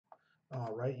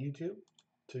Alright, YouTube.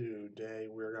 Today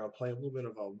we're going to play a little bit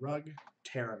of a Rug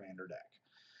Pteramander deck.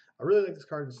 I really like this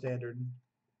card in Standard,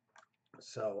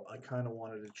 so I kind of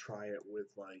wanted to try it with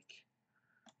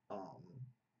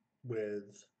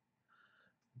with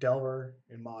Delver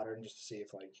in Modern just to see if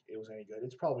it was any good.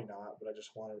 It's probably not, but I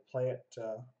just wanted to play it,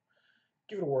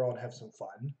 give it a whirl and have some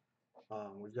fun.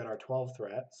 We've got our 12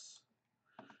 threats.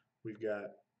 We've got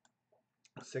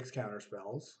 6 counter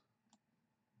spells,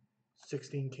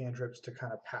 16 cantrips to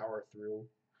kind of power through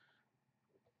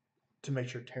to make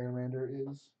sure Pteramander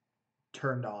is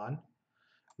turned on.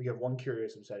 We have 1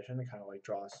 Curious Obsession to kind of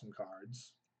draw some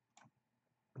cards,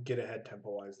 get ahead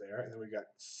tempo-wise there, and then we've got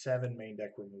 7 main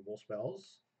deck removal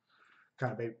spells.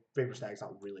 Kind of Vapor Snag is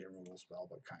not really a removal spell,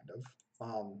 but kind of.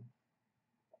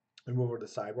 We move over to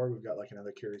the sideboard. We've got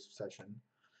another Curious Obsession,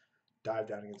 dive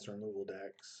down against the removal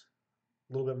decks,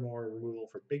 a little bit more removal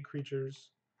for big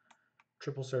creatures,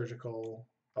 triple surgical,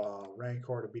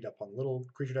 Rancor to beat up on little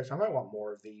creature decks. I might want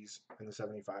more of these in the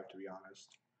 75, to be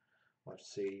honest.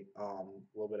 Let's see. A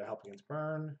little bit of help against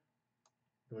burn.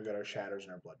 And we got our shatters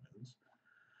and our blood moons.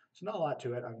 So not a lot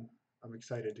to it. I'm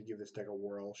excited to give this deck a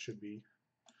whirl. Should be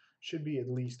at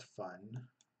least fun.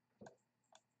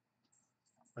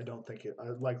 I don't think it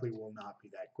likely will not be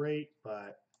that great,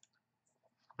 but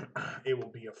it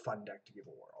will be a fun deck to give a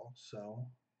whirl. So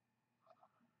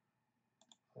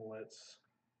let's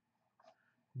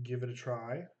give it a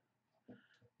try.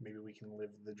 Maybe we can live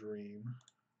the dream.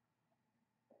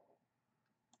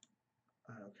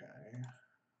 Okay.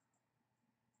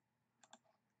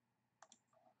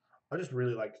 I just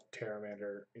really liked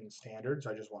Pteramander in Standard,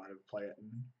 so I just wanted to play it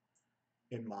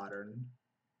in Modern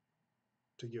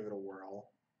to give it a whirl.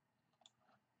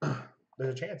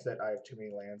 There's a chance that I have too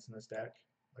many lands in this deck.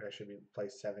 I should play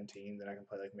 17, then I can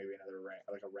play maybe another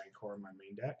a Rancor in my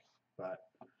main deck, but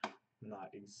I'm not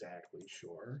exactly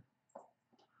sure.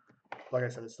 Like I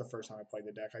said, it's the first time I played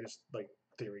the deck. I just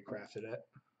theory crafted it.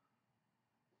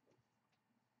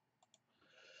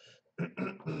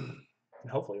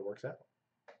 And hopefully it works out.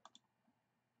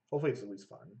 Hopefully it's at least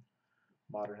fun.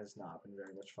 Modern has not been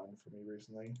very much fun for me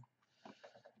recently.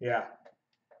 Yeah,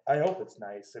 I hope it's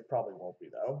nice. It probably won't be,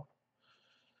 though.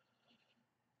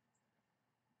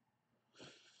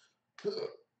 Okay.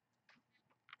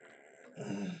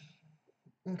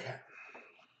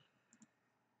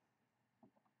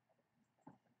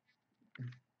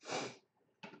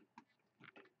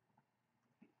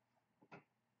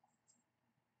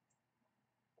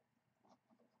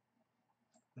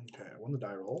 Okay, I won the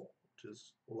die roll, which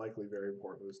is likely very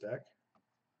important to this deck.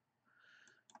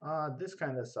 This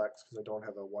kind of sucks because I don't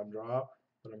have a 1-drop,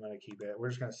 but I'm going to keep it. We're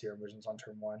just going to Serum Visions on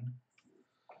turn 1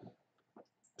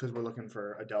 because we're looking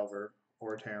for a Delver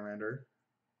or a Pteramander.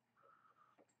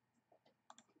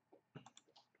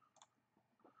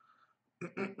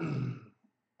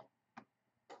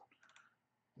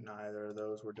 Neither of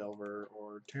those were Delver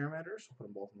or Pteramander, so put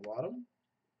them both on the bottom.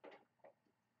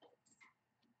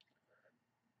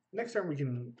 Next turn we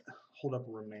can hold up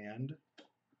Remand.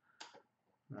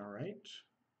 Alright.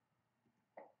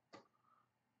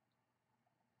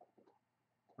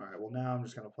 Alright, well now I'm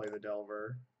just going to play the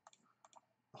Delver.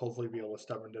 Hopefully be able to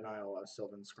Stubborn Denial of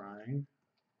Sylvan Scrying.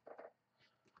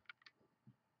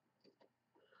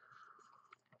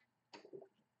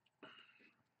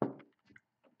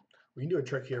 We can do a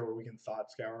trick here where we can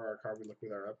Thought Scour our card we look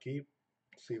with our upkeep,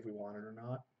 see if we want it or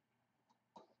not.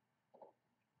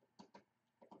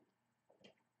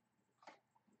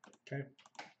 Okay.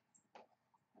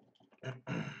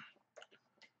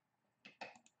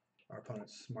 Our opponent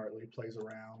smartly plays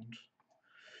around.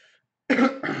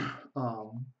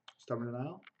 Stubborn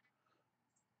Denial.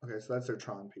 Okay, so that's their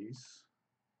Tron piece.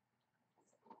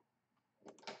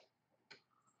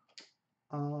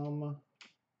 I'm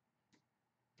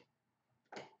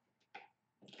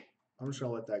just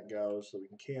gonna let that go so we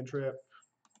can cantrip.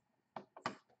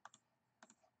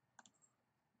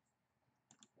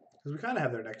 Because we kind of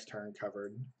have their next turn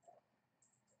covered.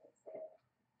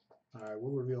 Alright,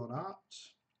 we'll reveal an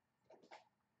opt.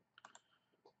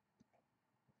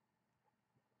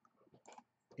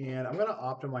 And I'm going to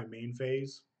opt in my main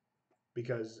phase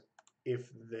because if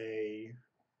they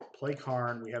play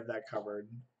Karn, we have that covered.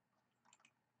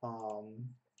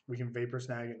 We can Vapor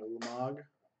Snag an Ulamog.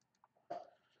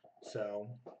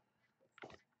 So,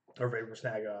 or Vapor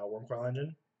Snag a Wormcoil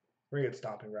Engine. We're going to get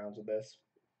Stomping Grounds with this.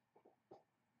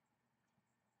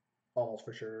 Almost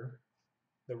for sure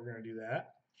that we're going to do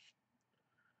that.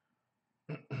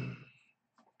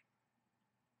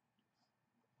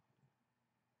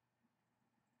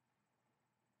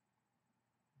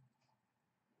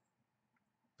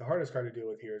 The hardest card to deal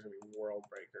with here is going to be World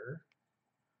Breaker.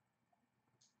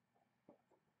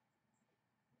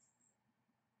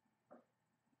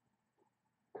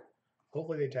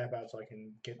 hopefully they tap out so I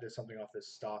can get this something off this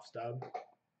Stoff stub.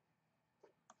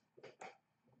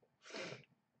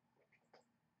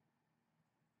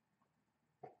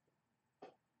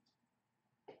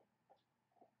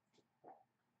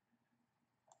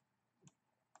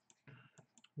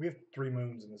 We have 3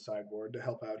 moons in the sideboard to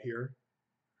help out here.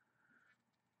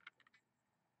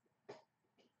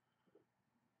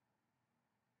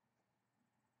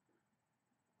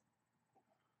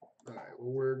 All right,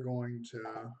 well, we're going to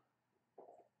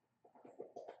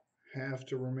have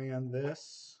to remand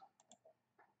this.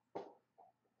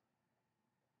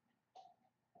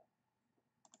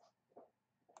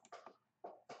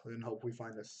 Then hope we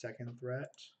find a second threat.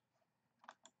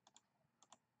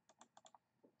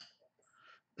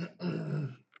 All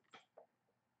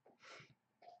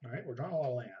right, we're drawing a lot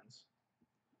of lands,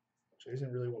 which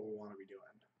isn't really what we want to be doing.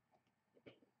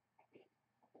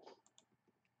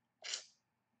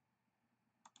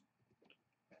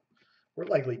 We're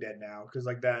likely dead now, because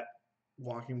like that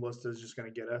Walking Ballista is just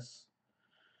going to get us.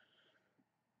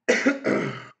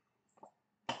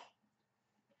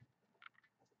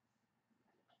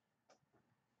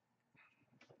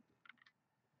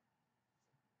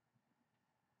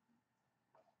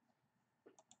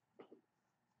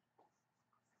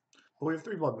 But we have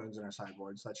 3 Blood Moons in our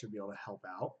sideboard, so that should be able to help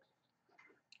out.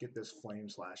 Get this Flame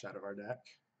Slash out of our deck.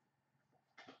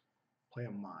 Play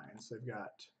a Mine. So they've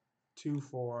got 2,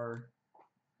 4,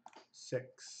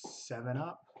 6, 7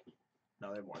 up. No,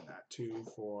 they have more than that. 2,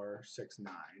 4, 6,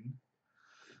 9.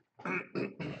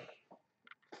 At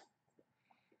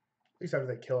least after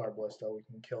they kill our Ballista, we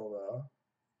can kill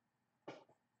the...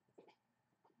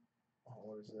 Oh,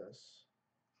 what is this?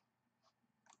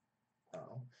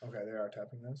 Oh, okay, they are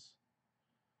tapping this.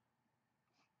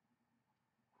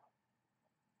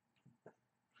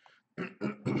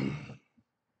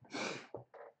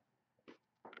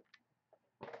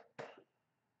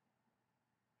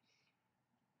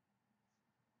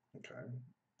 Okay.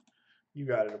 You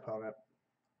got it, opponent.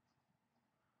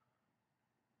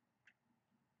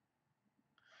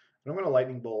 And I'm going to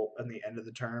Lightning Bolt at the end of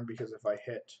the turn, because if I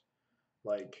hit,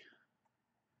 like,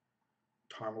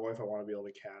 Tarmogoyf, I want to be able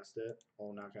to cast it. Well,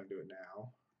 I'm not going to do it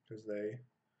now, because they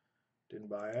didn't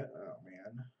buy it. Oh,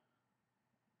 man.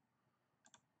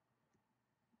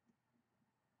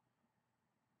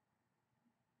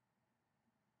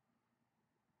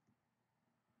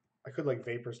 I could, like,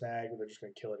 Vapor Snag, but they're just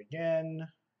going to kill it again.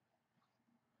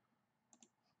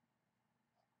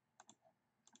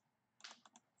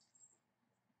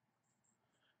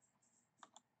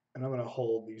 And I'm going to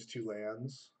hold these 2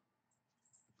 lands.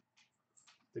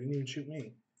 They didn't even shoot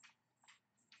me.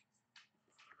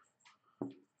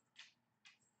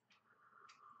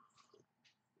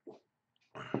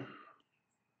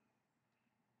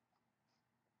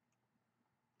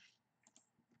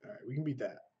 Alright, we can beat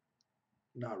that.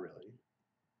 Not really.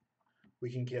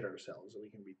 We can kid ourselves that we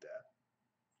can beat that.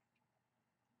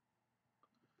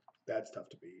 That's tough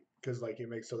to beat. Because, like, it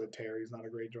makes so that Terry's not a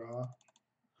great draw.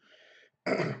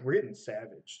 We're getting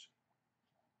savaged.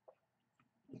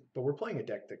 But we're playing a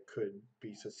deck that could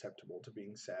be susceptible to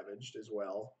being savaged as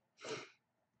well.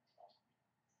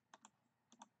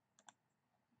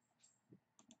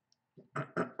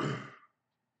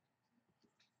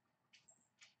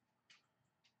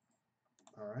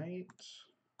 All right.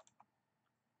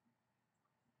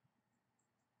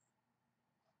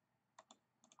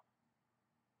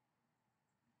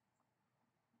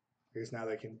 I guess now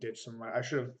they can ditch some. I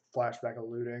should have flashed back a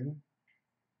looting.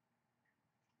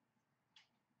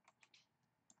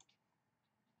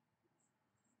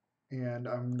 And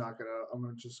I'm not gonna.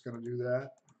 I'm just gonna do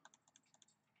that.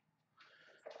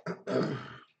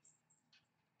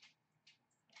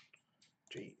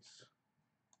 Jeez.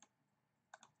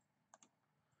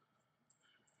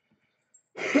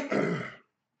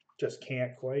 Just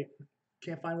can't quite.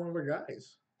 Can't find one of our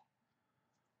guys.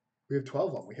 We have 12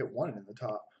 of them. We hit 1 in the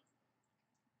top.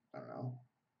 I don't know.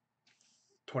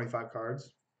 25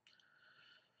 cards.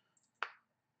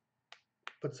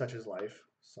 But such is life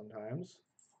sometimes.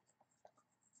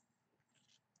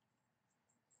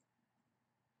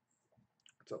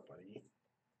 What's up, buddy?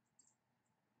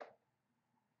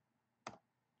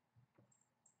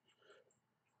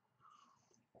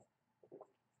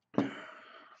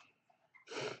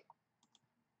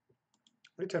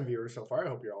 Good 10 viewers so far. I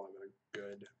hope you're all having a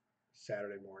good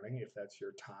Saturday morning, if that's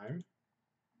your time.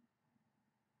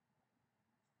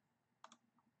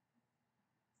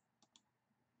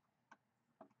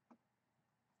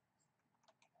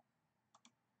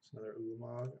 It's another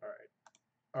Ulamog. All right.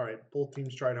 All right. Both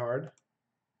teams tried hard.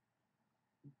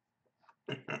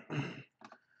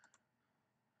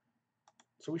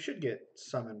 So we should get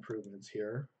some improvements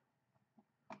here.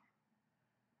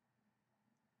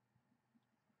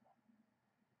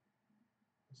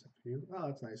 What's that for you? Oh,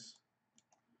 that's nice.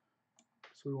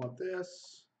 So we want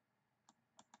this.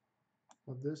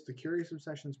 Want this. The Curious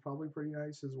Obsession is probably pretty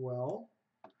nice as well.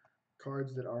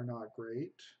 Cards that are not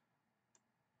great.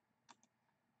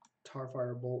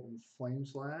 Tarfire, Bolt, and Flame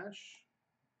Slash.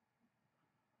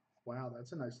 Wow,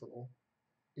 that's a nice little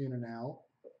in and out.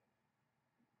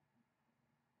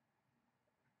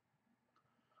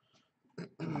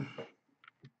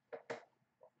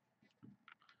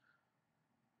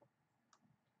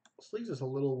 This leaves us a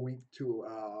little weak to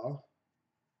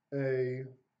a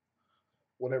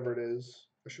whatever it is.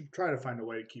 I should try to find a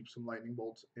way to keep some lightning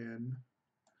bolts in.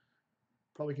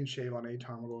 Probably can shave on a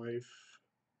Tarmogoyf.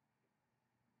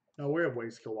 No, we have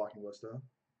ways to kill Walking Ballista.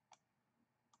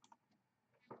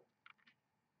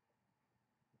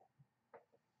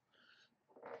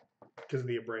 Because of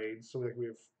the Abrade. So like we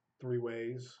have 3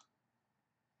 ways.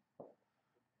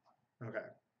 Okay.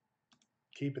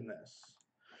 Keeping this.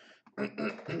 We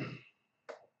can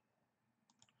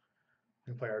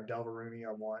play our Delveruni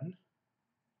on 1.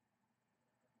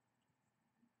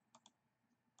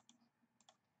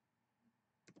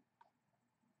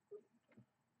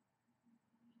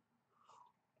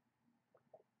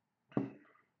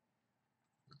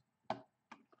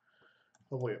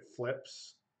 Hopefully it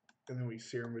flips, and then we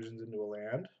Serum Visions into a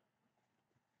land.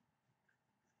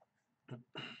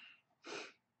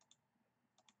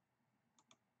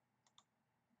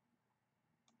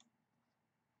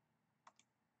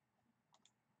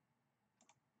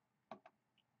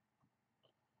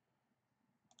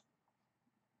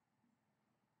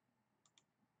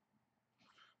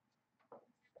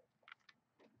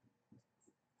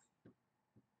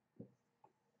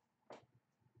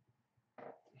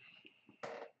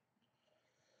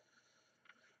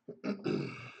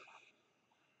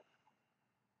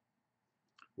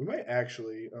 We might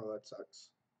actually, oh, that sucks.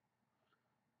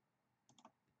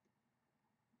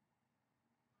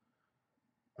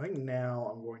 I think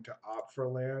now I'm going to opt for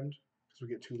a land because we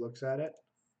get 2 looks at it.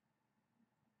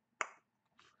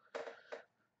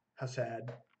 How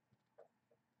sad.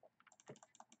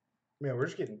 Man, we're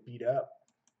just getting beat up.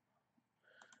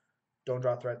 Don't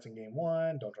draw threats in game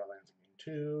 1, don't draw lands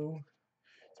in game 2.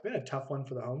 It's been a tough one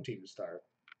for the home team to start.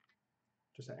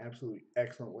 Just an absolutely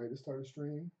excellent way to start a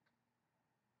stream.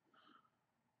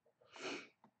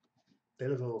 They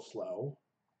look a little slow.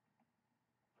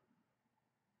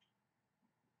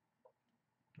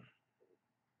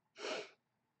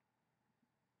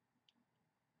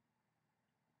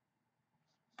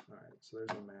 Alright, so there's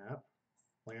a map.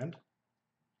 Land.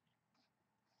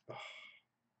 Ugh.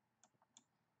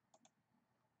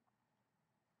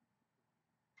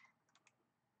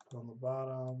 Put on the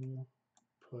bottom.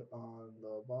 Put on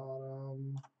the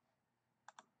bottom.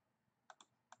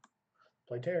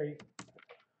 Play Terry.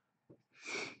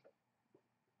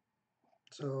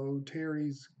 So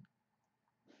Terry's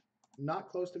not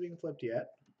close to being flipped yet.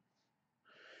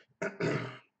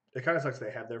 It kind of sucks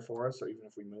they have there for us, so even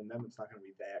if we moon them, it's not going to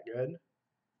be that good.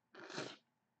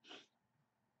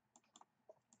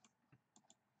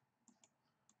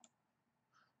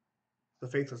 The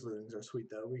Faithless Lootings are sweet,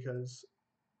 though, because...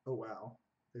 Oh, wow.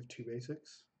 They have 2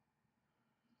 basics.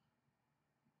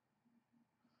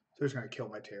 So they're just going to kill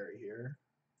my Terry here.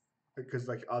 Because,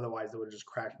 like, otherwise they would have just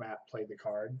cracked map, played the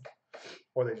card.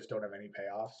 Or they just don't have any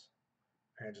payoffs.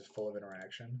 And it's just full of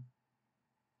interaction.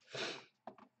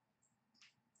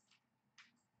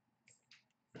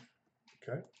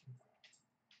 Okay.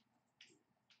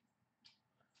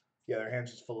 Yeah, their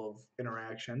hand's just full of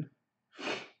interaction.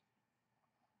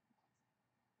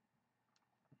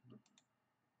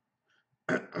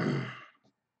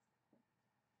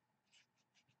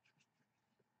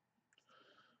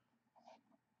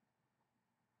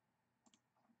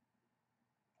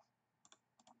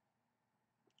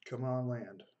 Come on,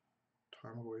 land.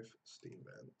 Tarmogoyf Steam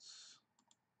Vents.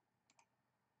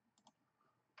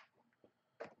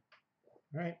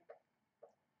 Alright.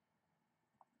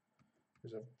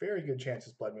 There's a very good chance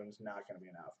this Blood Moon's not going to be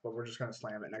enough, but we're just going to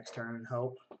slam it next turn and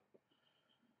hope.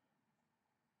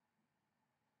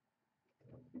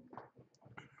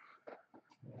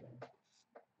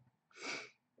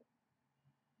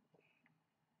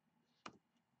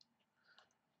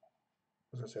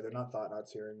 I was going to say, they're not Thought Not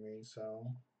Searing me, so...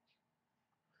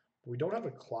 We don't have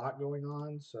a clock going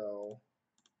on, so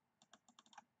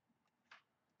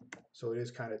it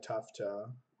is kind of tough to...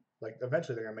 Like,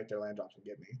 eventually they're going to make their land drops and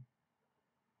get me.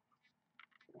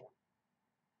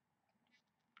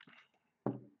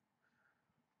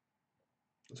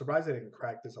 I'm surprised they didn't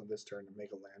crack this on this turn to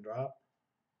make a land drop.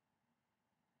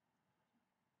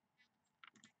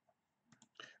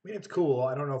 mean, it's cool.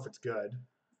 I don't know if it's good.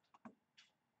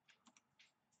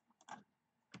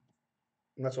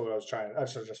 And that's what I was trying.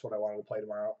 That's just what I wanted to play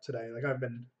today. Like I've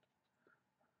been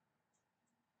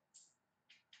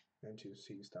into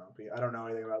Sea Stompy. I don't know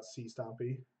anything about Sea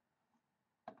Stompy.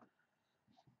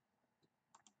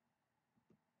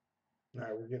 All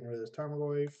right, we're getting rid of this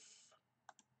Tarmogoyf.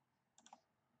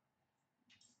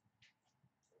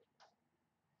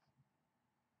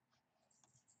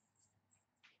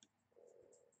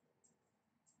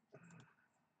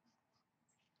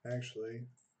 Actually,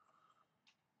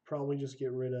 probably just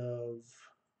get rid of.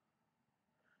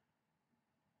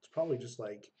 It's probably just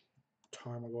like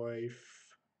Tarmogoyf.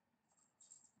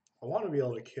 I want to be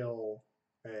able to kill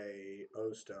a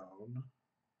O-Stone.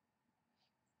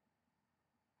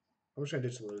 I'm just gonna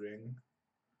ditch the looting.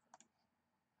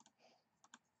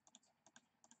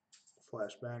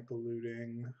 Flashback the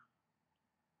looting.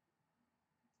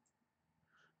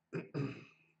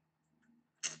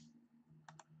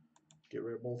 Get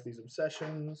rid of both these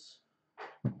obsessions.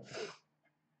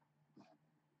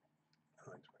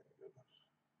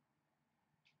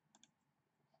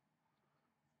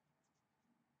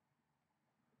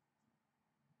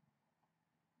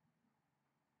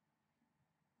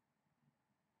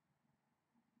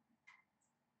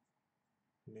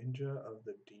 Ninja of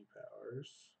the D-Powers.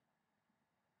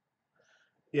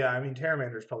 Yeah, I mean,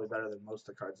 Pteramander is probably better than most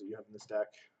of the cards that you have in this deck.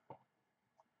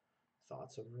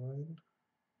 Thoughts of Ruin.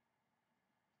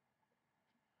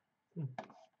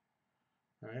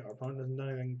 Alright, our opponent hasn't done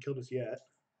anything killed us yet.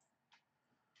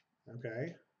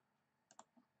 Okay.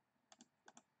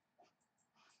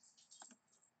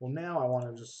 Well, now I want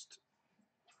to just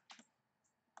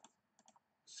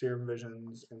Serum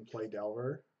Visions and play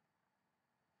Delver.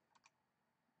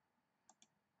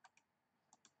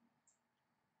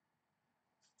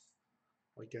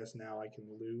 I guess now I can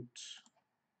loot.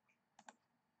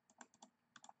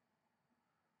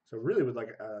 So really would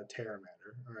like a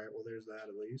Pteramander. Alright, well there's that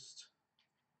at least.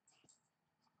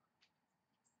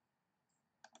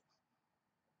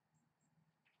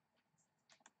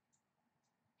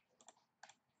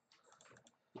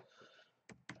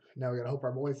 Now we gotta hope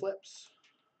our boy flips.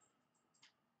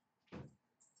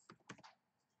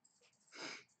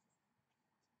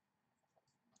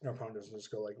 Our opponent doesn't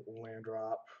just go like land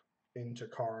drop into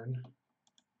Karn.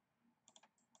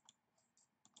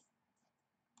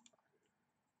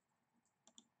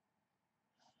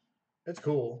 It's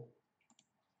cool.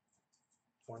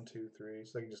 1, 2, 3.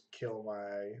 So they can just kill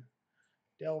my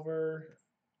Delver.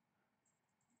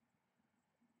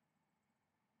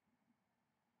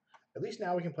 At least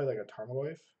now we can play like a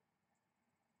Tarmogoyf.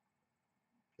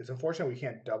 It's unfortunate we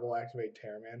can't double activate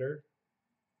Pteramander.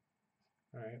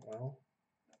 Alright, well.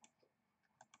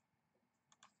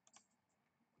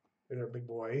 There's our big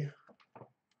boy.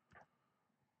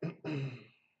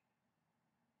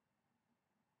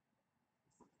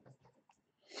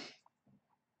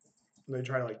 They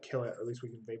try to like kill it. At least we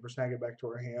can Vapor Snag it back to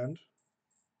our hand.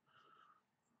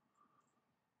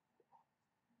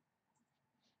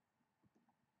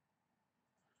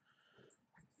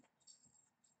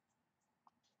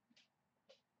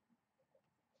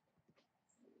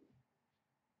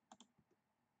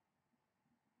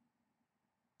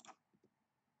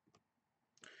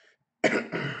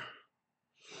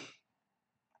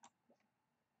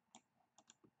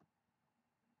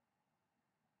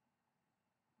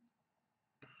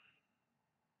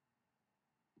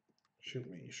 Shoot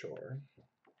me, sure.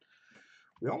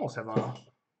 We almost have a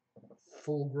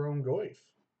full-grown Goyf.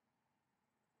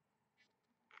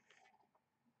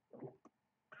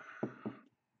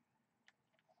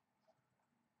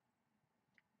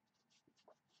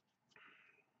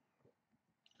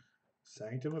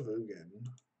 Sanctum of Ugin.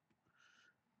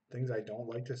 Things I don't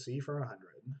like to see for 100.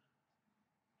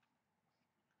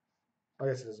 I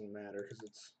guess it doesn't matter because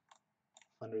it's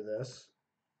under this.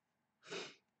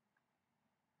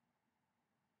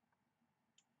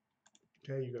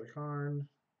 Okay, you got a Karn.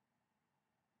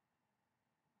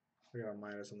 We got a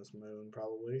minus on this moon,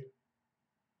 probably.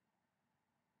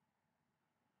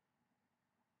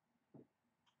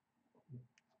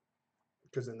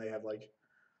 Because then they have, like,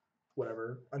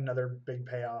 whatever, another big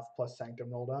payoff plus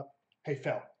Sanctum rolled up. Hey,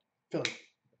 Philly.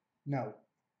 No.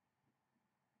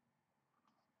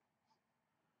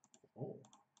 Oh.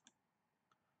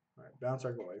 Alright, bounce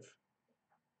our Goyf.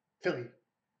 Philly.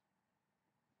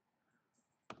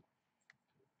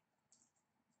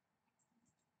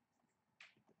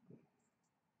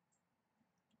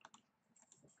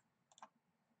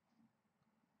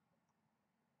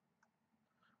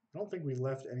 I don't think we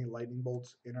left any lightning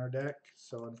bolts in our deck,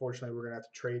 so unfortunately we're gonna have to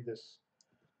trade this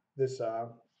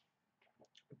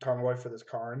Tarmogoyf for this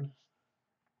Karn.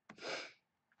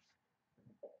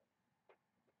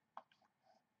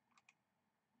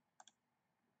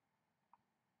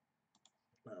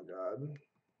 Oh god.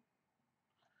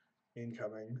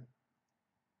 Incoming.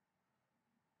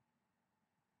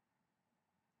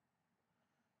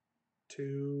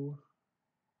 Two.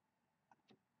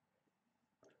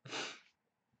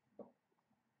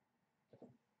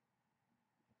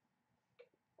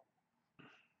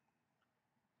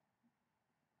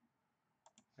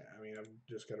 Yeah, I mean, I'm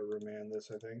just gonna remand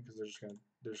this, I think, because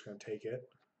they're just gonna take it.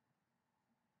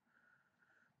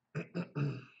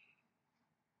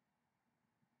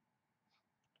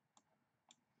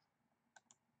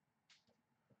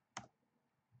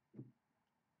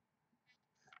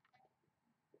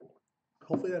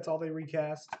 Hopefully that's all they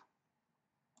recast.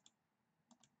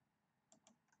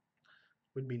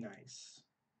 Would be nice,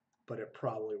 but it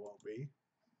probably won't be.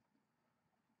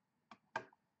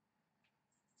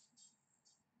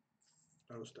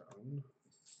 No stone.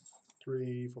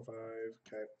 3, 4, 5.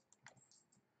 Okay.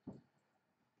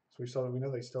 So we know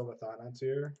they still have a Thought Nuts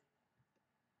here.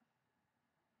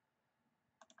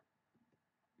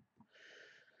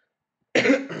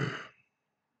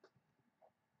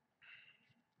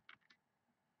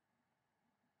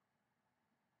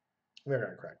 They're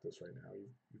gonna crack this right now.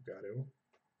 You've got to,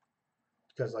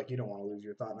 because like you don't want to lose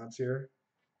your Thought Nuts here.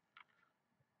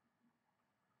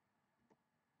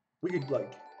 We could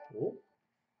like,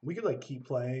 keep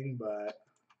playing, but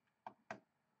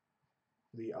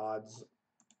the odds,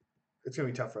 it's gonna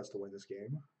be tough for us to win this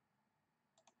game.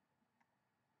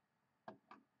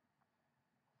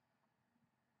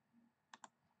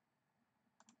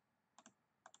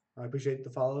 I appreciate the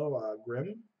follow,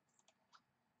 Grim.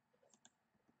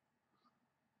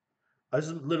 This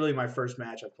is literally my first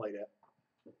match I've played it.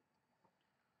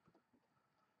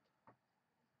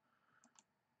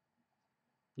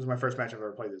 This is my first match I've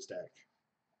ever played this deck.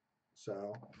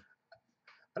 So,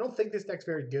 I don't think this deck's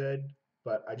very good,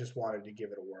 but I just wanted to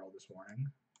give it a whirl this morning.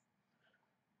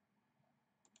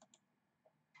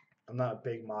 I'm not a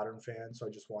big Modern fan, so I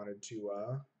just wanted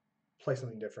to play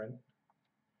something different.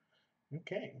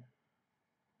 Okay.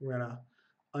 We're going to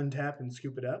untap and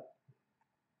scoop it up.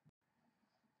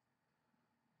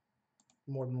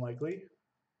 More than likely.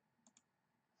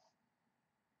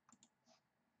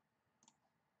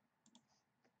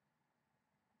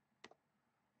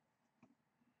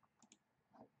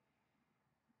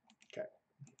 Okay.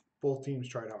 Both teams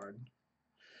tried hard.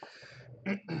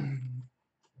 I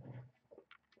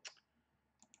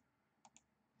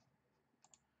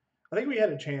think we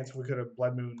had a chance we could have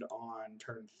Blood Mooned on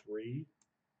turn 3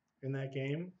 in that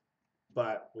game,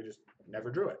 but we just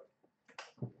never drew it.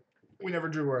 We never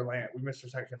drew our land. We missed our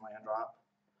second land drop.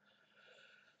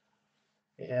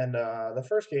 And the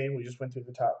first game, we just went through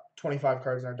the top 25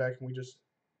 cards in our deck, and we just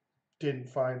didn't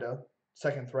find a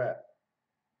second threat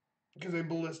because they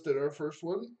ballisted our first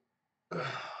one.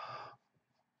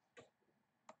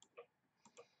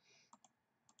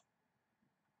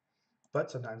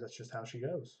 But sometimes that's just how she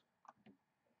goes.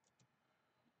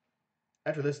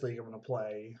 After this league, I'm going to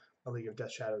play a League of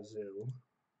Death Shadow Zoo.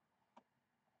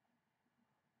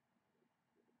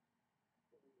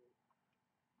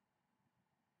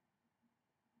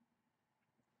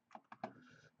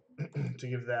 To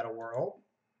give that a whirl.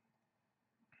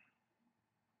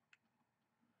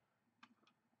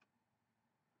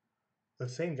 The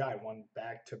same guy won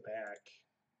back-to-back.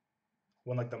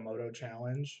 Won like the Moto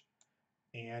Challenge,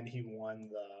 and he won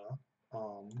the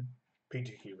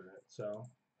PTQ with it. So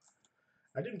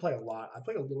I didn't play a lot. I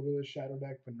played a little bit of the Shadow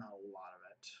deck, but not a lot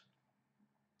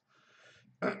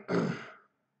of it.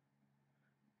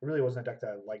 It really wasn't a deck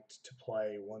that I liked to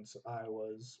play when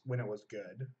it was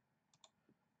good,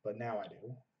 but now I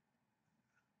do.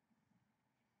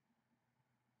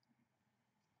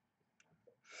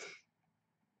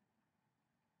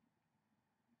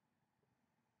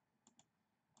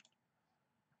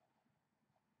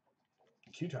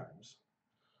 A few times.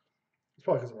 It's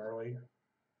probably because I'm early.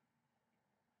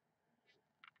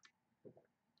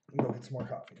 I'm gonna go get some more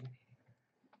coffee.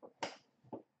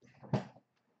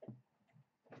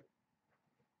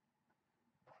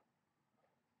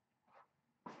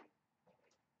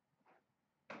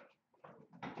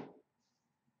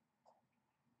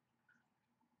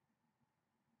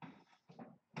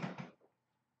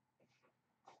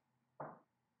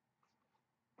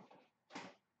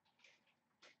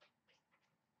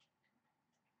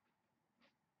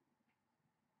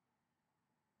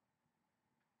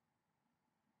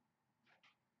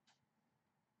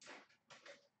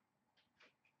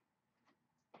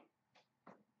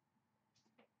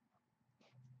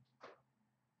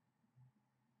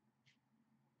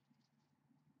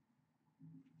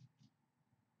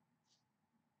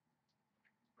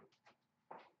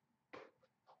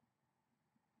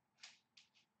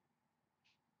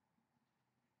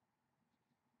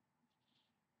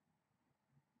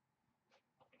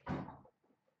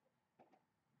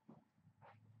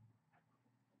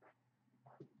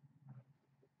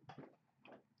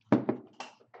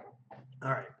 All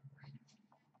right.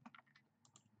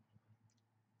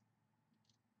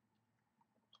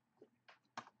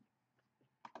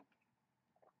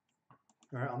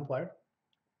 All right, on the player.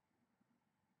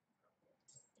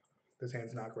 This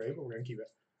hand's not great, but we're going to keep it.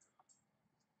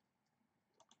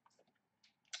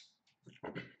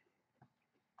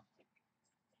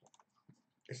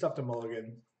 It's tough to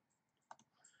mulligan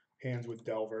hands with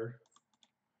Delver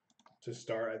to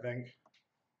start, I think.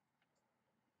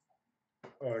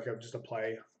 Or like just a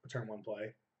play, a turn one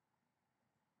play.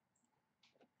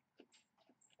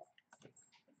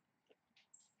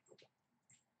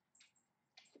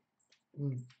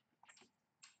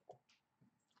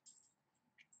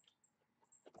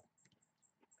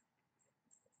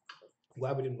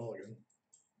 Glad we didn't mulligan.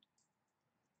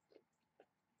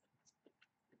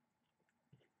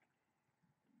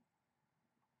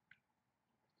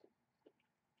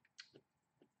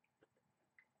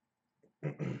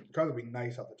 Card would be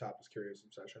nice off the top is Curious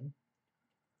Obsession.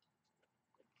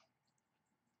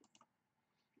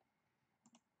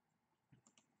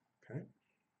 Okay.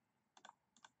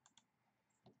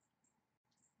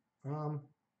 We'll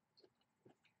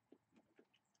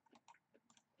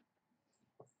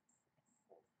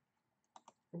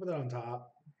put that on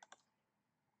top.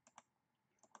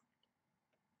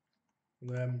 And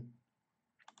then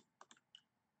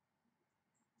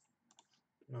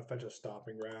I'm gonna fetch a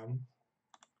Stomping Ground.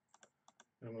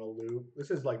 And I'm gonna loop.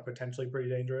 This is like potentially pretty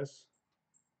dangerous.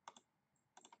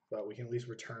 But we can at least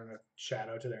return a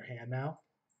shadow to their hand now.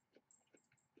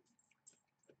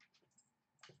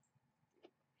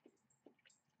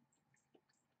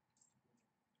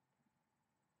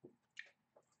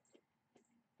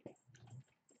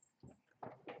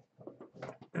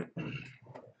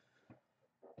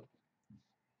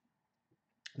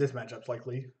 This matchup's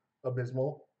likely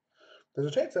abysmal. There's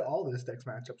a chance that all of this deck's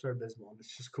matchups are abysmal, and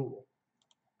it's just cool.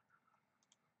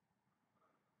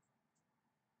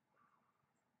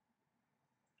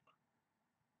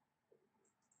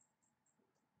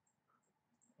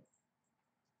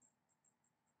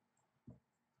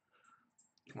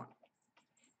 Come on.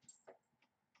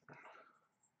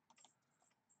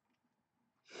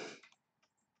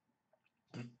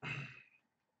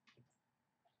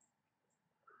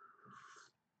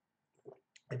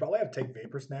 They probably have take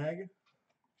Vapor Snag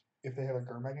if they have a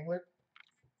Gurmag Angler.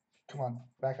 Come on,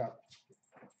 back up.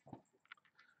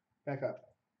 Back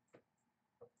up.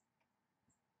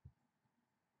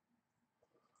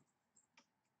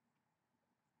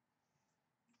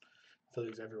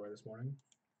 Philly's everywhere this morning.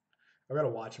 I gotta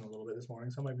watch him a little bit this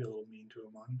morning, so I might be a little mean to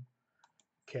him on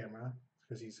camera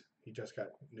because he just got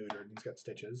neutered and he's got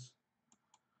stitches.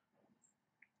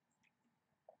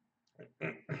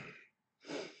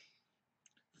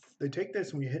 They take this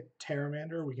and we hit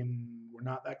Pteramander, we're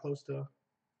not that close to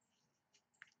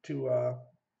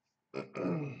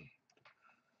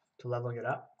leveling it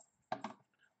up.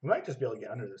 We might just be able to get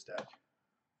under this deck.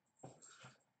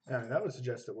 I mean, that would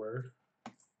suggest that we're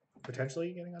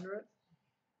potentially getting under it.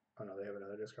 Oh no, they have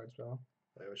another discard spell.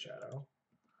 They have a shadow.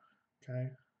 Okay.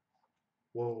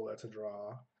 Whoa, that's a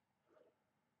draw.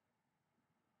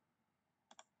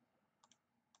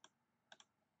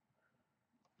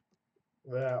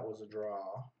 That was a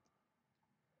draw.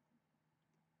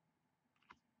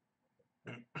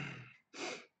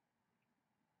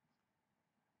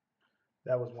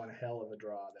 That was one hell of a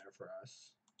draw there for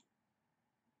us.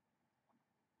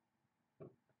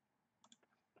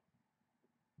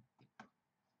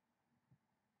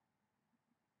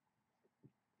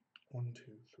 One,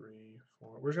 two, three,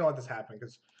 four. We're just gonna let this happen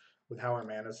because with how our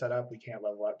mana is set up, we can't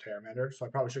level up Pteramander. So I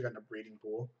probably should have gotten a breeding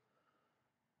pool.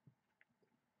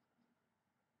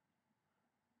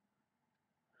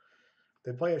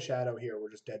 They play a shadow here.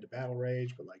 We're just dead to battle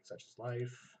rage, but like such is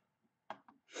life.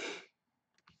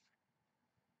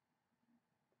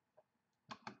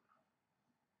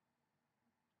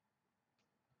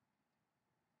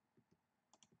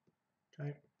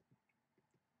 Okay.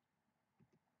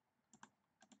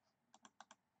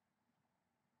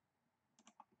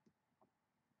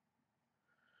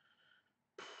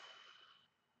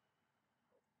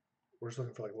 We're just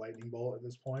looking for like lightning bolt at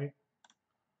this point.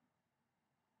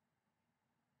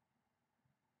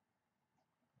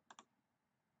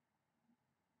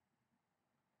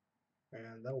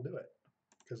 And that'll do it.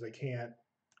 Because they can't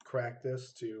crack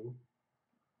this to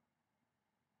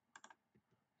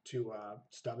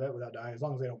stub it without dying, as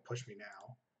long as they don't push me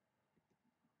now.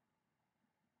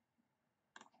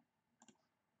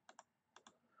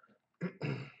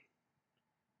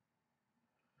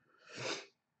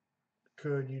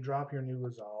 Could you drop your new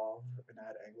Resolve and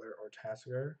add Angler or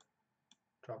Tasker?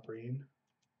 Drop green?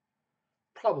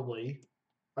 Probably.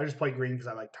 I just play green because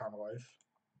I like Tarmogoyf.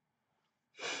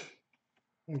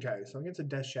 Okay, so against a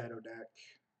Death Shadow deck.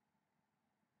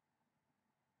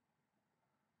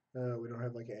 We don't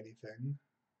have like anything.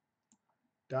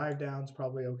 Dive Down's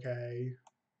probably okay.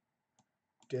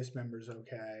 Dismember's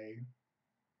okay.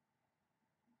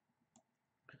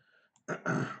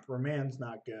 Remand's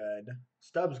not good.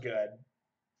 Stub's good.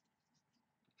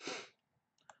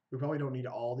 We probably don't need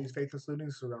all these Faithless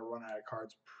Lootings, so we're going to run out of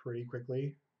cards pretty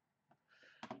quickly.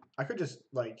 I could just,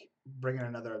 like, bring in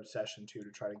another Obsession, too,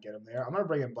 to try to get him there. I'm going to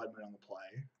bring in Blood Moon on the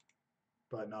play,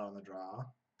 but not on the draw.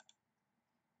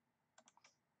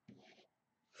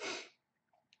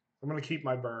 I'm going to keep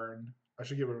my burn. I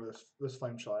should get rid of this. This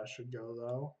Flame Slash should go,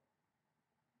 though,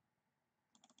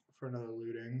 for another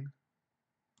looting.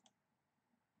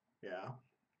 Yeah.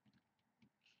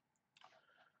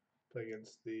 Play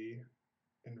against the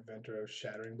Inventor of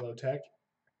Shattering Blow tech.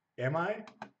 Am I?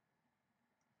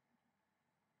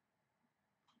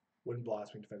 Wouldn't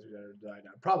Blossoming Defense die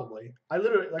down? Probably. I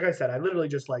literally, like I said, I literally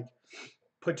just like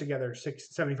put together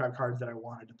 75 cards that I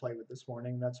wanted to play with this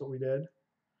morning. That's what we did.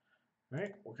 All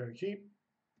right, we're going to keep.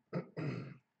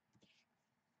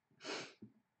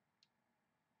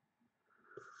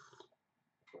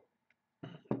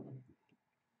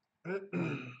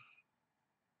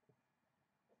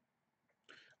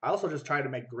 I also just tried to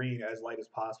make green as light as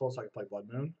possible so I could play Blood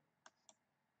Moon.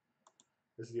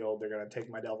 This is the old, they're going to take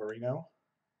my Delverino.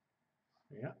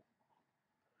 Yeah.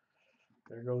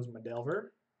 There goes my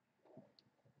Delver.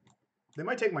 They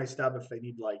might take my Stub if they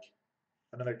need, like,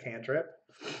 another cantrip.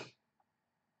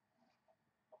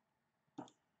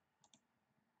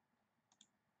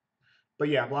 But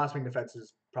yeah, Blossoming Defense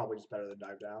is probably just better than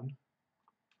Dive Down.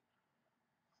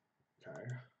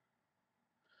 Okay.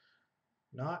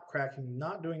 Not cracking,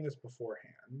 not doing this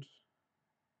beforehand.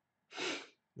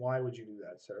 Why would you do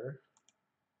that, sir?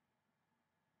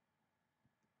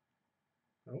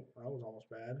 Oh, that was almost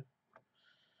bad.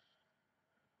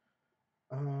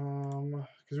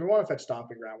 Because we want to fetch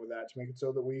Stomping Ground with that to make it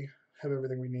so that we have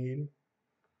everything we need.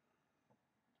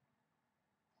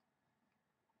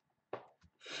 I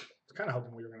was kind of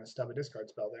hoping we were going to stub a discard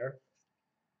spell there.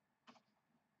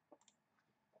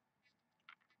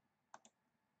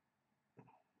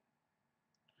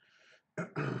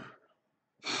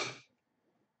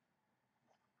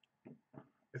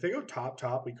 If they go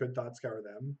top, we could Thought Scour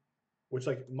them, which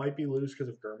like might be loose because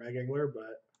of Gurmag Angler,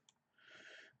 but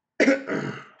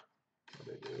what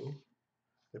they do?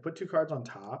 They put 2 cards on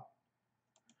top.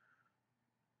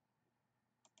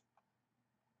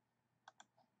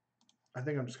 I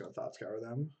think I'm just going to Thought Scour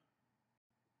them.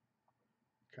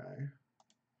 Okay.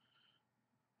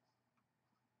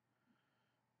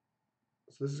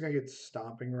 So this is going to get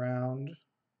Stomping Ground.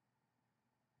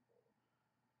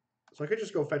 So I could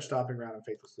just go fetch Stomping Ground and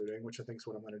Faithless Looting, which I think is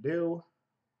what I'm going to do.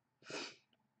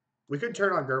 We could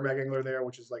turn on Gurmag Angler there,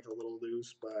 which is like a little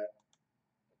loose, but,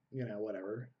 you know,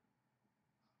 whatever.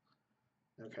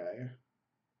 Okay.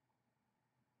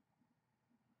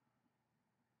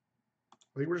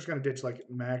 I think we're just going to ditch like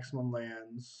maximum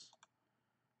lands.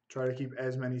 Try to keep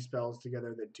as many spells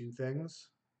together that do things.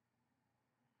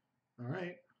 All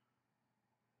right.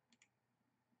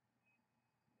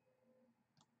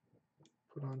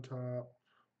 Put on top.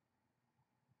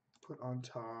 Put on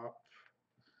top.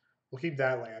 We'll keep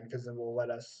that land because then we'll let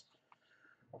us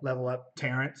level up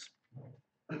Terrence.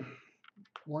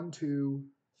 1, 2,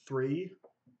 3.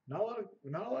 Not a lot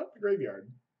in the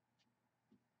graveyard.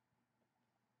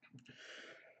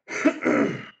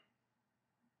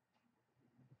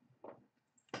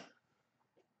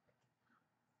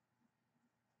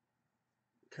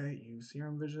 Okay, use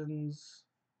Serum Visions.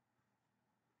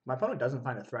 My opponent doesn't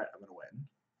find a threat, I'm gonna win.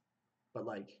 But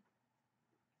like,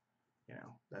 you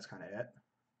know, that's kind of it.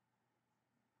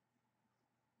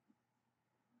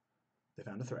 They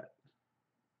found a threat.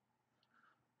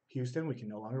 Houston, we can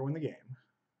no longer win the game.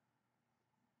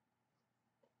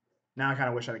 Now I kind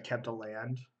of wish I'd have kept a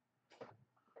land.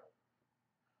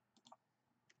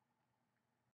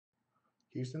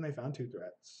 Houston, they found 2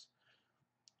 threats.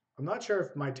 I'm not sure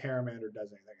if my Pteramander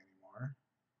does anything anymore.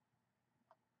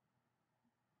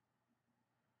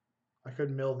 I could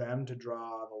mill them to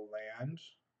draw the land.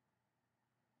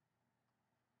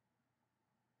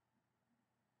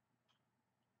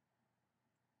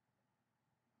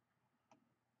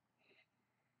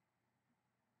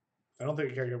 I don't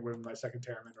think I can win my second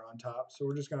Pteramander on top, so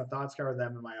we're just going to Thought Scour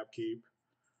them in my upkeep.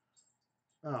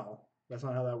 Oh, that's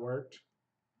not how that worked?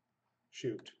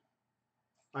 Shoot.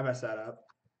 I messed that up.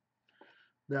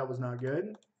 That was not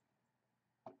good.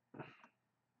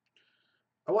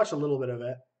 I watched a little bit of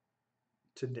it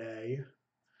today.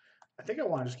 I think I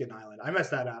want to just get an island. I messed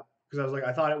that up because I was like,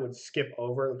 I thought it would skip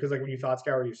over because like when you Thought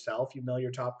Scour yourself, you mill your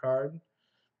top card,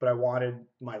 but I wanted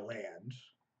my land,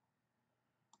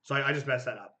 so I just messed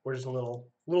that up. We're just a little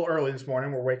early this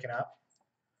morning. We're waking up.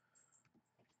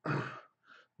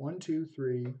 1, 2,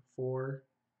 3, 4.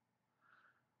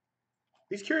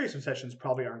 These Curious Obsessions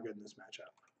probably aren't good in this matchup.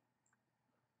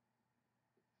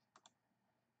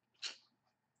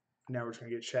 Now we're just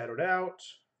gonna get shadowed out.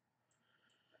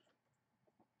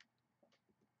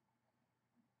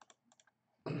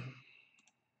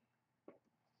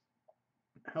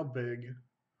 How big?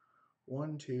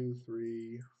 1, 2,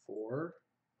 3, 4.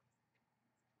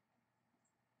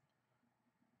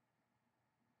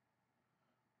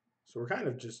 So we're kind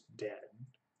of just dead.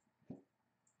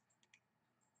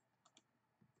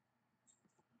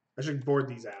 I should board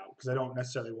these out because I don't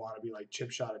necessarily want to be like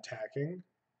chip shot attacking.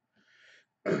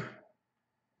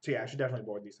 So yeah, I should definitely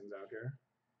board these things out here.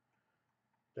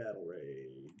 Battle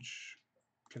Rage.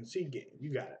 Concede game.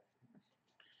 You got it.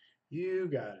 You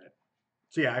got it.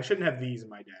 So yeah, I shouldn't have these in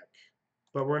my deck.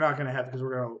 But we're not gonna have because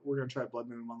we're gonna try Blood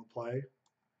Moon on the play.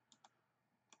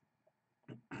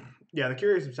 Yeah, the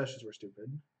Curious Obsessions were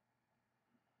stupid.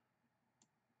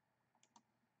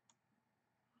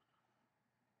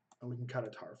 And we can cut a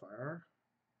Tarfire.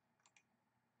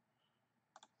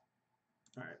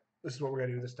 Alright. This is what we're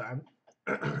gonna do this time.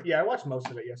 Yeah, I watched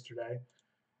most of it yesterday.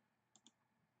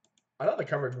 I thought the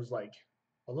coverage was like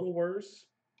a little worse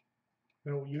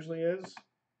than it usually is.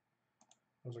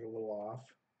 I was like a little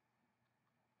off.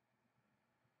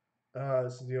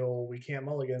 This is the old we can't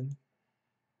mulligan.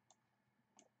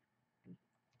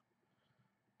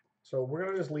 So we're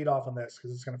gonna just lead off on this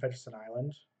because it's gonna fetch us an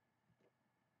island.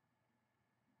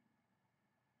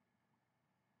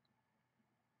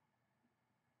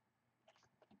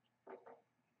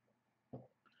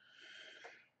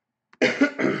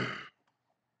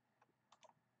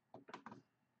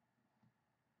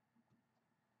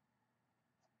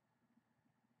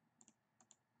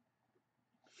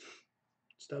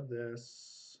 Stub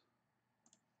this.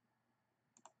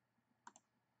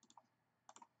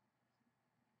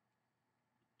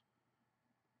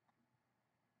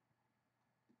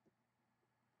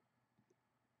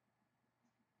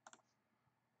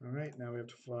 All right, now we have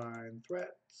to find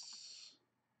threats.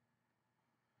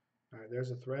 All right,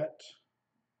 there's a threat.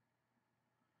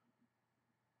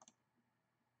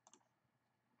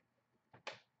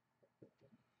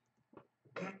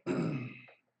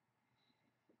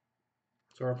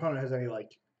 So our opponent has any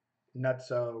like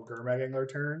nutso Gurmag Angler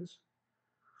turns.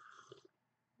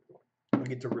 We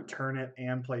get to return it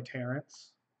and play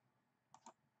Terrence.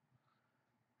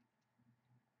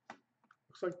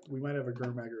 Looks like we might have a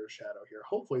Gurmag or a Shadow here.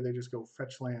 Hopefully they just go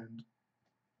fetch land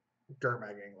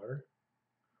Gurmag Angler.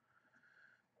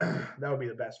 That would be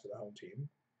the best for the home team.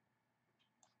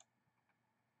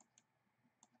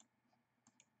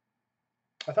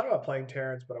 I thought about playing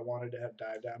Terrence, but I wanted to have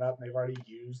Dive Down up, and they've already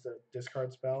used the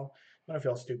discard spell. I'm gonna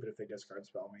feel stupid if they discard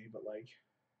spell me, but like,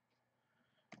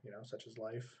 you know, such is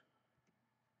life.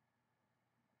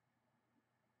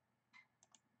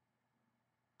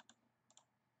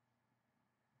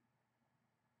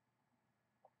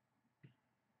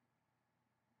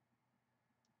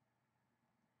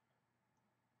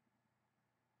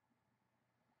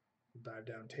 Dive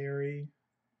down Terry.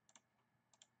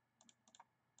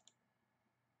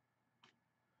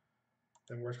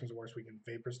 Then worst comes to worst, we can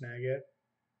Vapor Snag it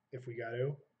if we got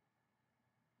to.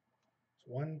 So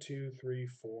 1, 2, 3,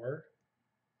 4.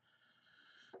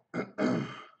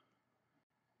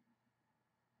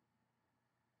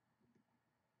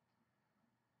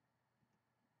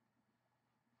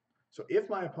 So if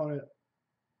my opponent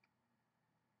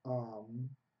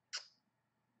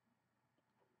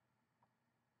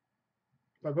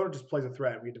just plays a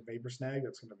threat, we get to Vapor Snag.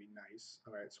 That's going to be nice.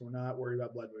 All right, so we're not worried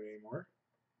about Blood Moon anymore.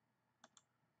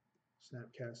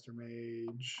 Snapcaster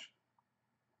Mage.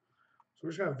 So we're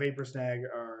just going to Vapor Snag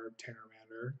our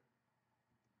Pteramander.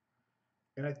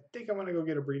 And I think I'm going to go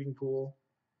get a Breeding Pool.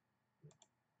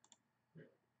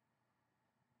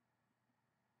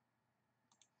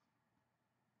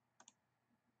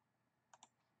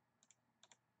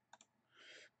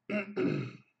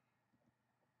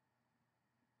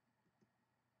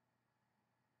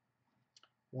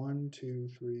 One, two,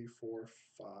 three, four,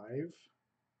 5.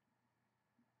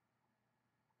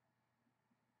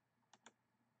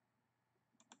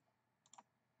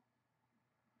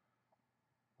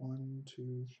 One,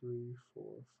 two, three,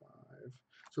 four, 5.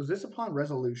 So is this upon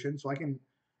resolution? So I can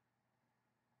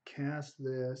cast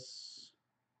this.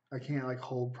 I can't like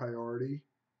hold priority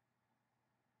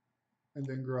and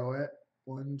then grow it.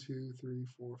 1, 2, 3,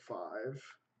 4, 5.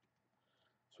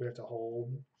 So we have to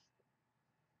hold.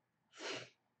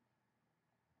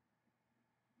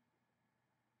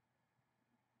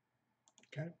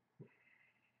 Okay.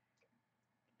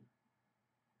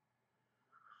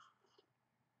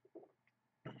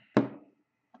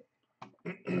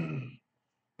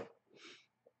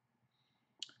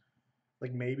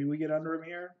 Like maybe we get under him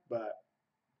here, but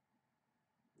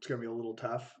it's gonna be a little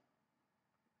tough.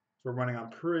 We're running on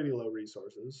pretty low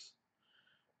resources.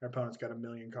 Our opponent's got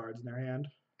 1,000,000 cards in their hand.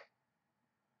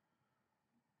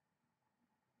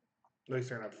 At least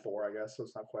they're gonna have 4, I guess, so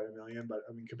it's not quite 1,000,000, but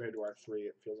I mean compared to our 3,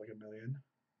 it feels like 1,000,000.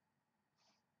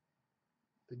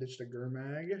 They ditched a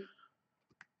Gurmag.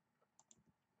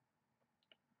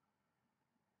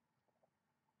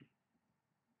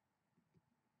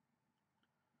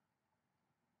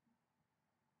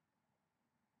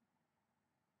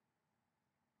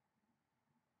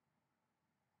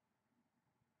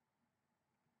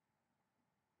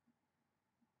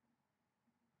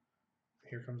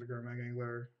 Here comes a Gurmag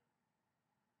Angler.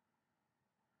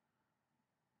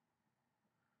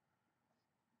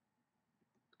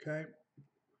 Okay.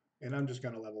 And I'm just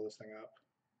going to level this thing up.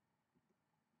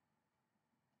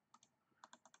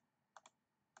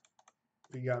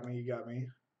 If you got me, you got me.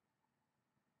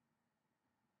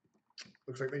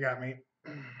 Looks like they got me.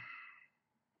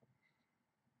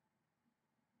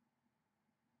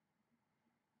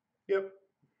 Yep.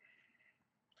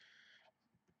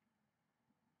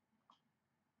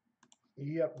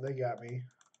 Yep, they got me.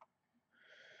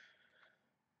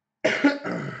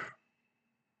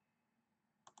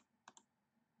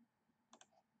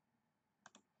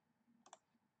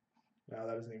 No,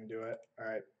 that doesn't even do it. All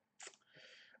right.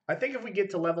 I think if we get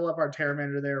to level up our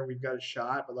Pteramander there, we've got a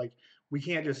shot. But, like, we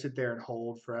can't just sit there and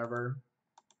hold forever.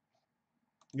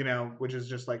 You know, which is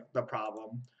just, like, the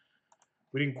problem.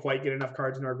 We didn't quite get enough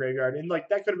cards in our graveyard. And, like,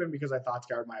 that could have been because I Thought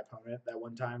Scoured my opponent that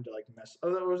one time to, like, mess.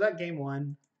 Oh, was that game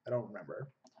 1? I don't remember.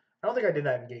 I don't think I did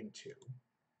that in game 2.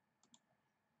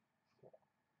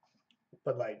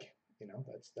 But, like, you know,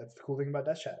 that's the cool thing about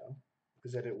Death Shadow.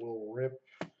 Is that it will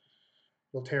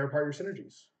will tear apart your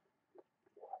synergies.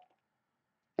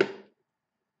 I'm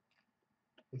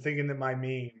thinking that my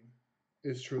meme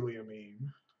is truly a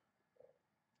meme.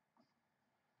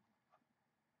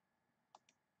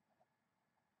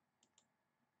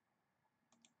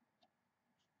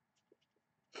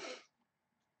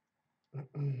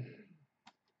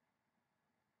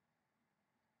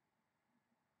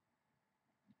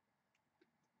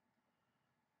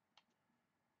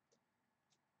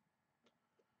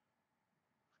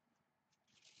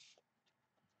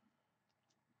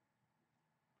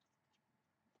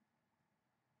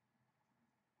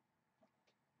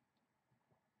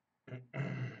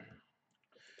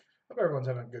 Hope everyone's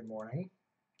having a good morning.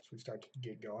 So we start to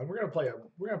get going. We're gonna play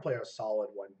a solid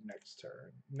one next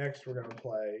turn. Next we're gonna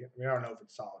play. I mean, I don't know if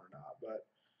it's solid or not, but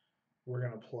we're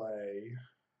gonna play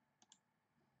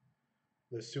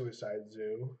the Suicide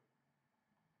Zoo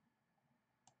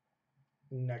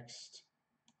next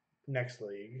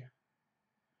league.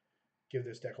 Give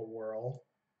this deck a whirl.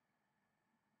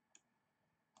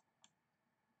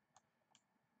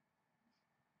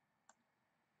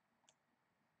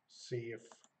 See if,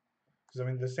 because I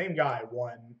mean the same guy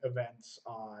won events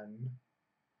on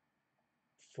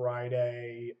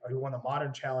Friday. He won the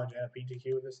Modern Challenge and a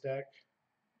PTQ with this deck.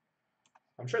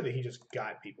 I'm sure that he just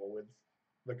got people with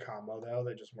the combo though.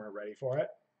 They just weren't ready for it.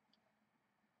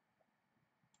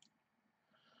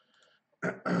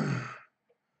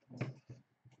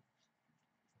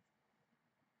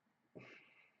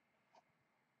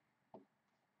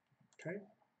 Okay.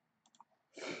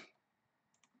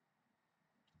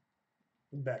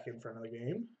 Back in front of the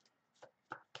game.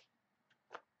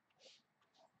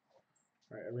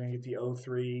 All right, we're going to get the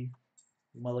 0-3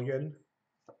 mulligan.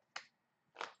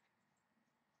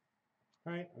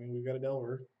 All right, I mean, we've got a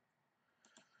Delver.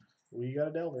 We got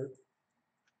a Delver.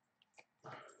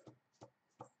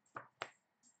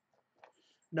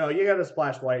 No, you got to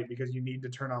splash white because you need to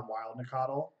turn on Wild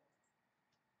Nicottle.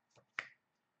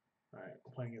 All right,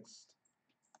 we're playing against,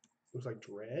 looks like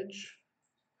Dredge.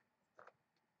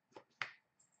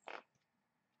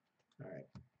 All right.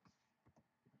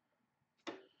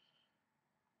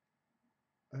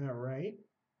 All right.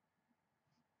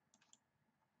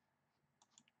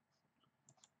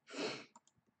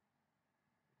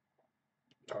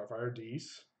 Tarfire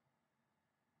Dees.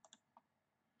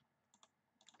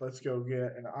 Let's go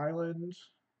get an island.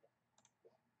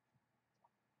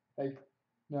 Hey,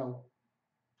 no.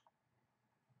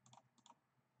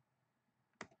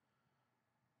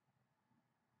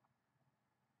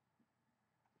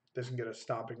 This can get a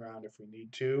Stomping Ground if we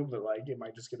need to, but like it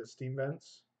might just get a Steam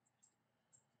Vents.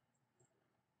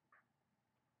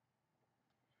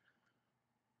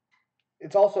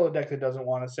 It's also a deck that doesn't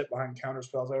want to sit behind counter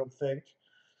spells, I don't think.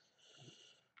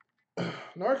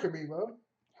 Narcomoeba?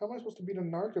 How am I supposed to beat a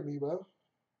Narcomoeba?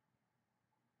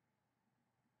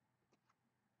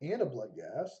 And a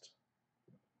Bloodghast?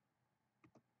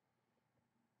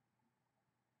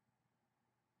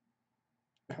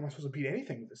 How am I supposed to beat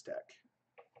anything with this deck?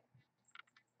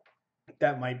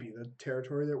 That might be the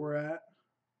territory that we're at.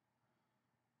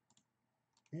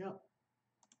 Yep.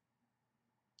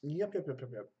 Yep.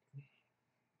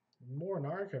 More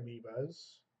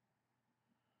Narcomoebas.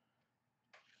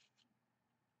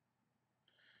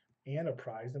 And a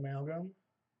prized amalgam.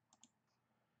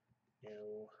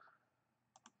 No.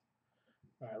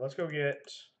 Alright, let's go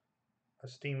get a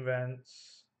Steam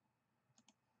Vents.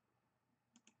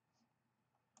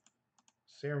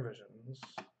 Serum Visions.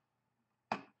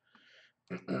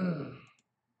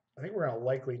 I think we're going to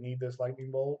likely need this Lightning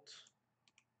Bolt.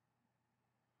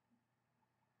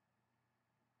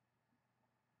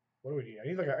 What do we need?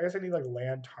 I guess I need like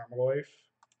land Tarmogoyf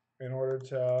in order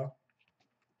to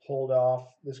hold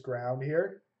off this ground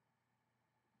here.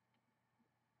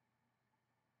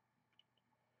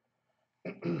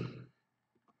 I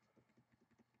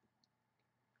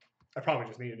probably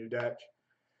just need a new deck.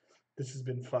 This has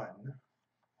been fun.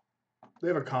 They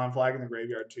have a con flag in the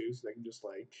graveyard too, so they can just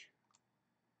like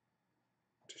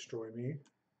destroy me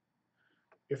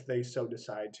if they so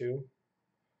decide to.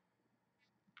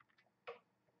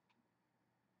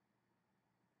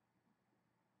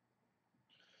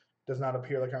 Does not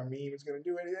appear like our meme is going to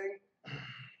do anything.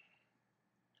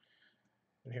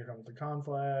 And here comes the con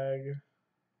flag.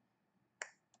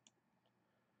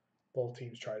 Both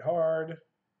teams tried hard.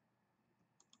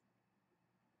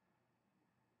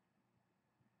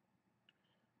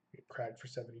 We cracked for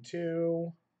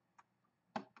 72.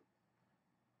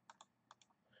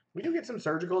 We do get some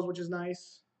surgicals, which is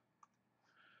nice.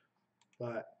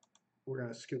 But we're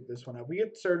going to scoop this one up. We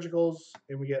get surgicals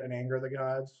and we get an Anger of the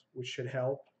Gods, which should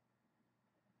help.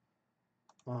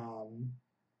 I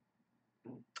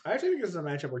actually think this is a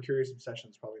matchup where Curious Obsession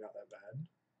is probably not that bad.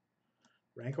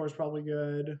 Rancor is probably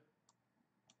good.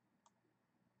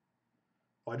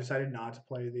 Oh, I decided not to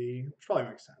play which probably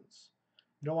makes sense.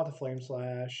 We don't want the Flame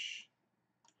Slash.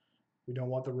 We don't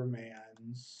want the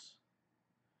Remands.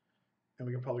 And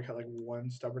we can probably cut like one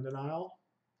Stubborn Denial.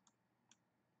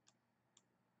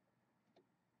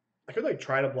 I could like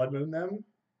try to Blood Moon them.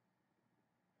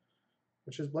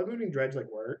 Which is Blood Mooning Dredge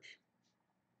like work?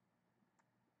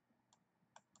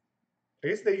 I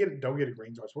guess they don't get a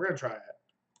green source. We're gonna try it.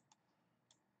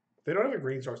 If they don't have a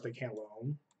green source, they can't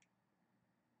loam.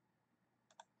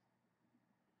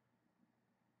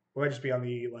 We might just be on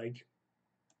the like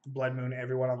Blood Moon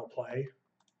everyone on the play.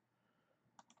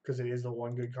 Because it is the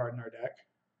one good card in our deck.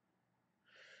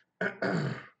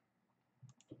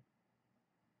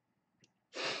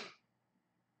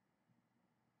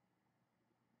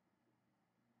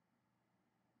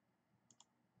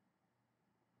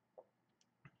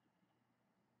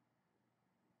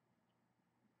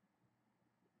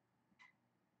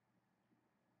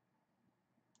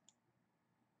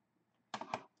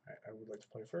 I would like to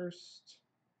play first.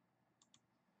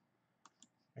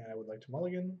 And I would like to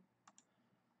mulligan.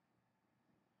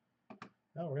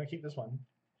 No, we're going to keep this one.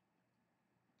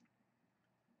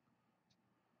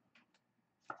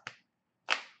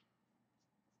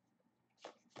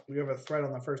 We have a threat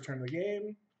on the first turn of the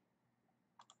game.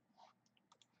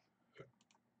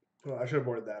 Well, I should have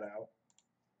boarded that out.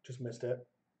 Just missed it.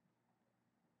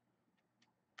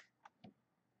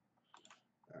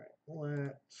 All right,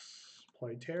 let's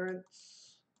play Terrence.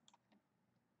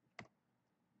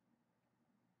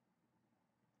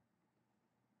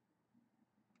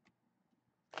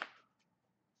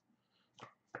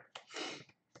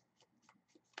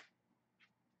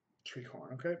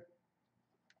 Treecorn, okay.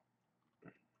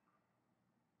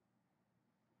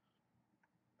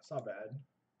 That's not bad.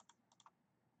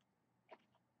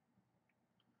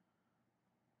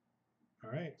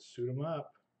 All right, suit him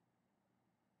up.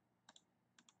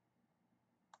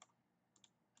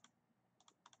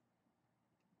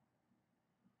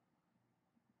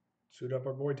 Suit up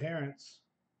our boy Terrence.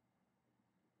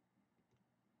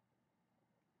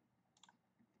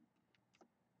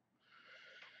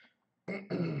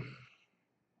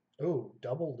 Oh,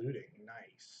 double looting,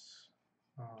 nice.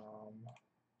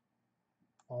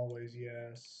 Always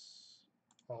yes,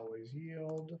 always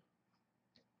yield.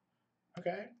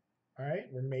 Okay, all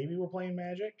right. Maybe we're playing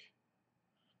Magic.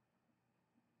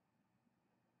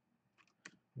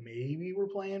 Maybe we're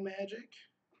playing Magic.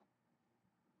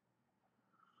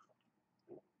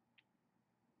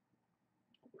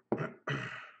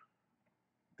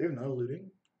 They have no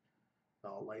looting.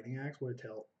 Oh, Lightning Axe, what a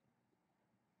tilt.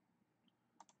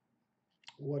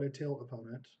 What a tilt,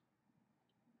 opponent.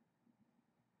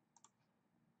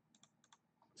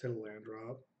 Let's hit a land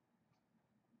drop.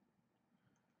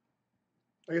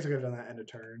 I guess I could have done that end of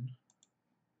turn.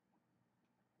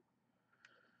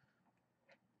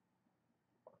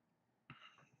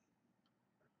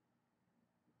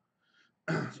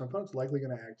 So my opponent's likely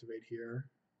going to activate here.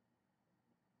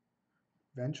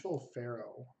 Vengeful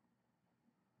Pharaoh.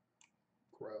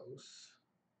 Gross.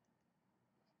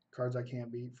 Cards I can't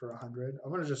beat for 100.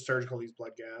 I'm going to just surgical these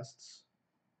Bloodghasts.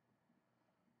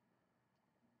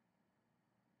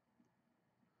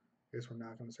 Guess we're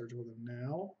not going to surgical them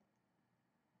now.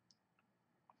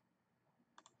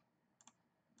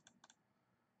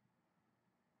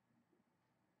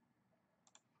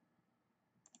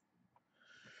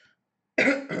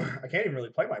 I can't even really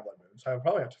play my Blood Moon, so I'll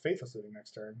probably have to Faithless Looting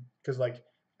next turn. Because, like,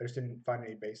 I just didn't find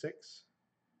any basics.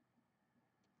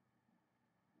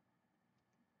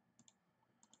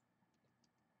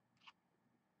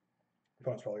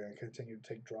 Opponent's probably going to continue to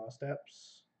take draw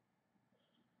steps.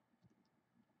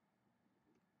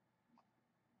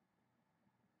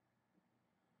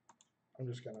 I'm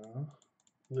just going to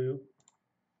loot.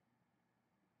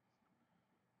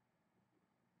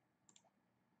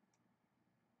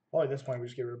 Probably at this point, we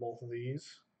just get rid of both of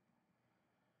these.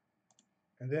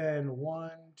 And then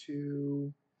 1,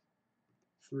 2,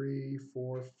 3,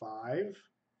 4, 5. If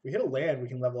we hit a land, we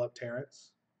can level up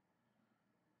Terrence.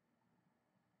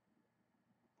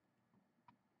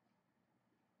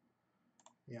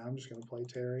 Yeah, I'm just going to play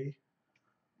Terry.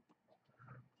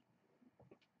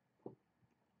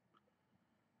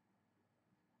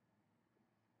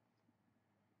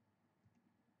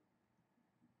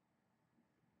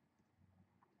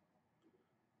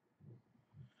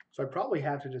 So I probably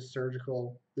have to just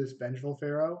surgical this Vengeful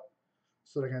Pharaoh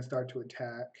so that I can start to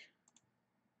attack.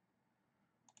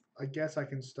 I guess I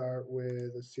can start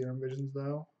with the Serum Visions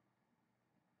though.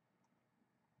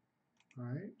 All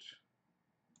right.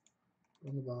 Put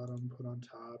on the bottom, put on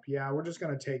top. Yeah, we're just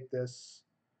going to take this.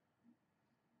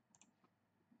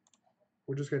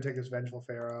 We're just going to take this Vengeful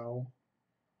Pharaoh.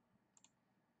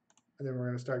 And then we're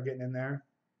going to start getting in there.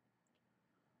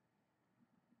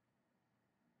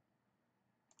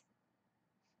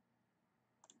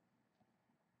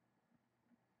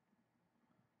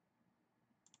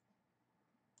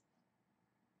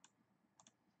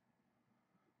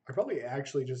 I probably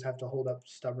actually just have to hold up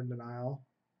Stubborn Denial.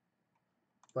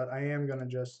 But I am going to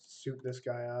just suit this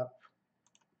guy up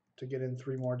to get in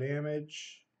 3 more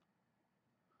damage.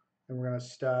 And we're going to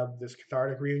stub this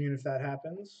Cathartic Reunion if that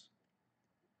happens.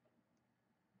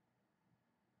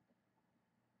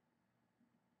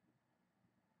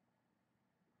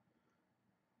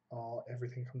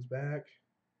 Everything comes back.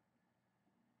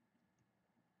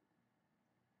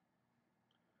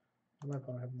 What my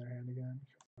opponent have in their hand again?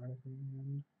 Cathartic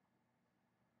Reunion.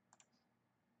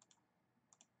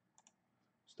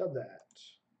 Stub that.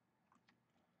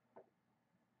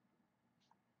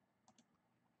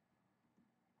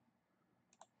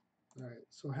 All right,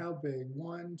 so how big?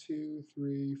 1, 2,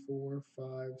 3, 4,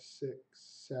 5, 6,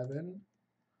 7.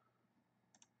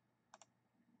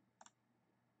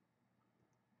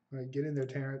 All right, get in there,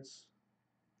 Terrence.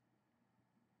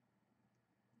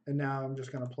 And now I'm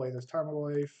just going to play this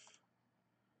Tarmogoyf,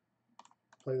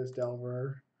 play this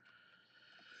Delver.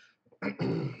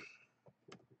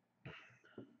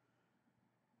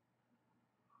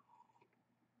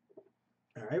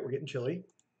 All right, we're getting chilly.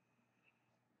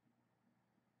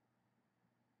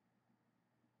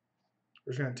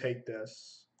 We're just going to take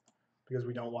this because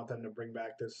we don't want them to bring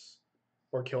back this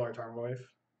or kill our Tarmogoyf.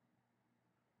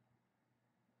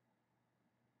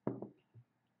 All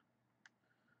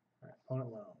right,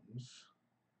 opponent loans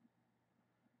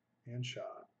and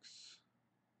shocks.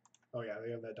 Oh yeah,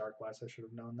 they have that Dark Blast. I should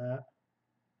have known that.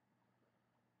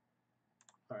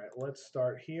 All right, let's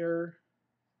start here.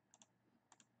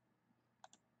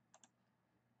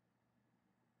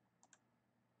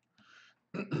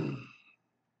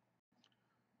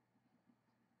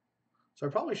 So I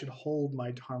probably should hold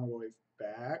my Tarmogoyf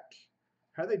back.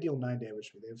 How do they deal 9 damage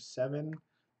to me? They have 7.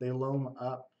 They loam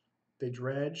up. They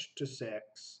dredge to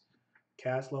 6.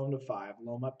 Cast loam to 5.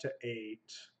 Loam up to 8.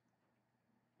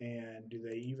 And do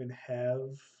they even have...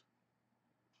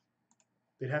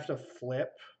 They'd have to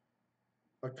flip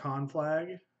a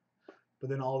conflag, but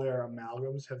then all their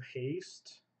amalgams have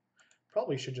haste.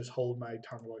 Probably should just hold my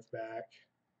Tarmogoyf back.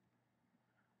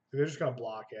 They're just going to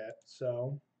block it,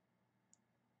 so...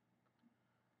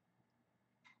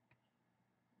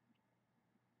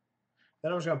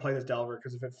 Then I'm just going to play this Delver,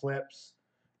 because if it flips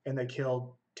and they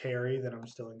kill Terry, then I'm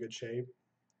still in good shape.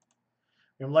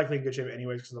 I mean, I'm likely in good shape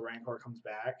anyways because the Rancor comes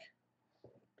back.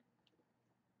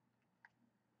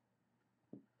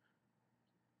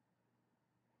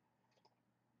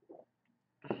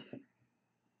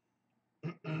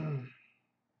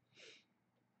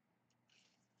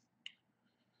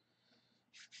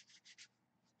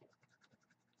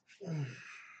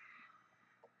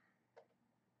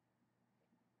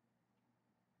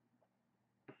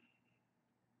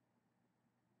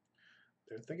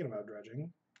 They're thinking about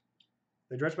dredging.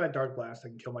 They dredge by Dark Blast, they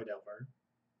can kill my Delver.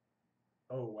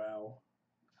 Oh wow.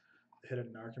 They hit a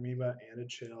Narcomoeba and a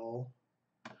Chill.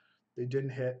 They didn't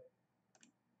hit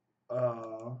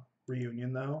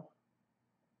Reunion though.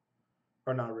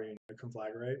 Or not Reunion,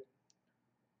 Conflagrate.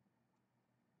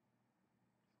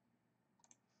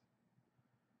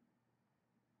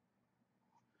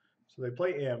 So they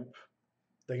play Imp.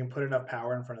 They can put enough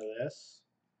power in front of this,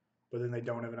 but then they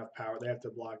don't have enough power. They have to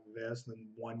block this, and then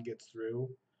 1 gets through.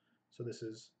 So this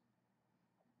is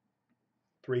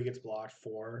 3 gets blocked,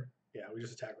 4. Yeah, we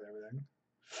just attack with everything.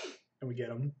 And we get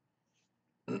them.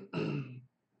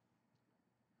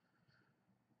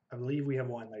 I believe we have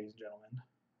 1, ladies and gentlemen.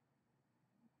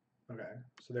 Okay,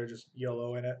 so they're just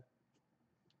YOLO in it.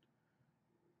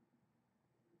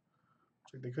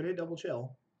 So they could hit double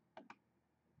chill.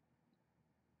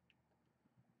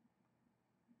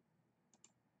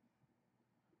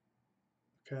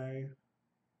 Okay.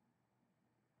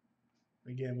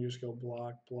 Again, we just go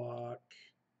block, block,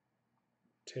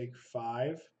 take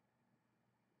 5.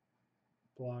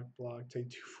 Block, block, take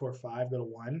 2, 4, 5, go to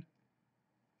 1.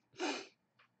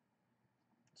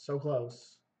 So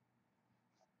close.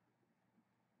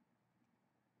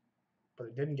 But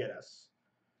it didn't get us.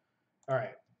 All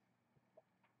right.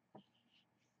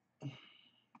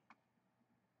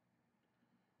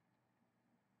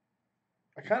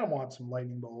 I kind of want some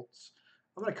lightning bolts.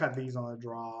 I'm going to cut these on the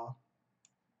draw.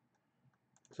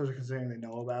 Especially considering they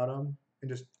know about them. And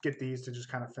just get these to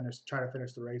just kind of try to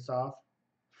finish the race off.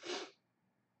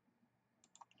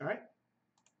 All right.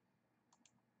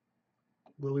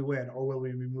 Will we win, or will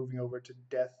we be moving over to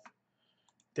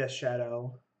Death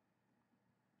Shadow?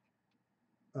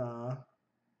 To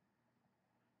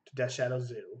Death Shadow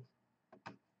Zoo.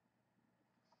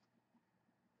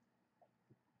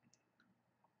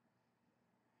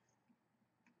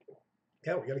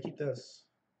 Yeah, we gotta keep this.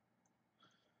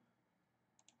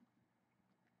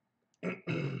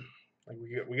 Like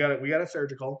we got a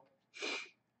surgical.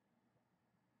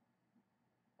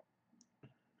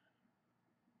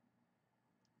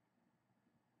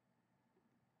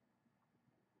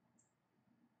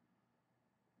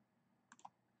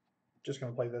 Just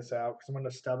gonna play this out because I'm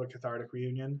gonna stub a Cathartic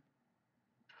Reunion,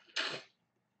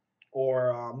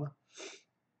 or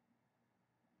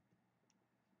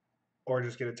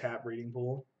just get a tap Breeding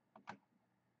Pool.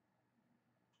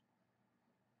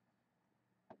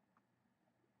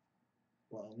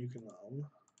 Well, you can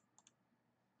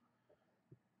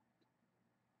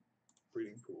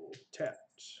Breeding Pool tapped.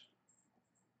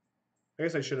 I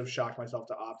guess I should have shocked myself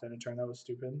to opt in a turn. That was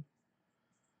stupid.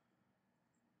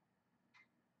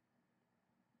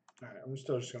 All right, I'm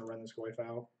still just gonna run this Goyf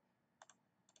out.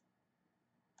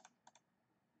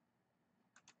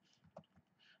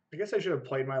 I guess I should have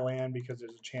played my land because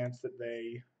there's a chance that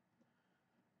they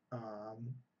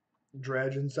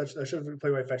dredge and such. I should have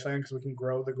played my fetch land because we can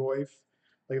grow the Goyf.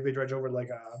 Like if they dredge over like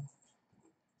a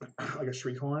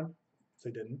Shriekhorn, so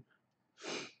they didn't.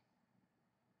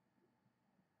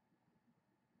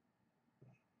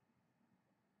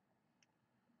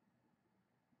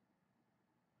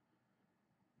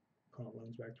 Opponent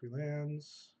wins back 3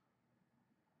 lands.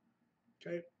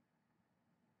 Okay.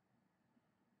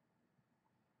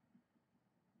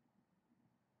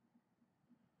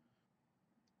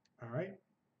 All right.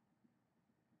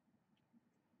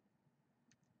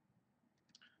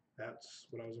 That's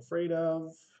what I was afraid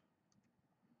of.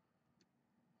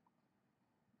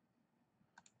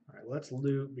 All right, let's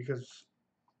loot because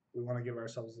we want to give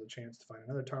ourselves the chance to find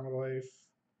another Tarmogoyf.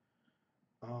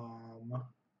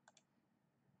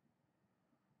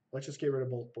 Let's just get rid of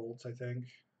both bolts, I think.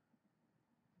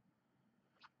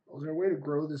 Is there a way to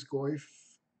grow this Goyf?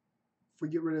 If we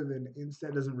get rid of an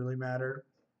instant, it doesn't really matter.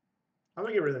 I'm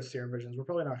going to get rid of the Serum Visions. We're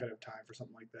probably not going to have time for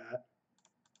something like that.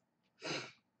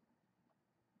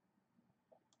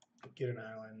 Get an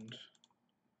island.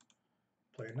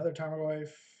 Play another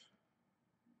Tarmogoyf.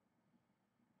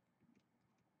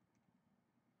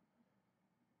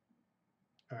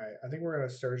 All right, I think we're going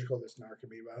to surgical this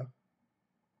Narcomoeba.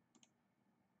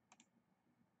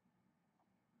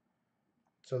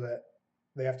 So that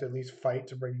they have to at least fight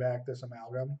to bring back this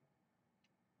Amalgam.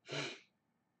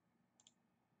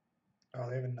 Oh,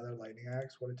 they have another Lightning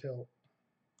Axe. What a tilt.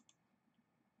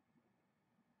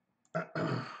 At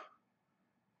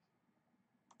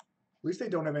least they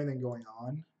don't have anything going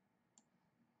on.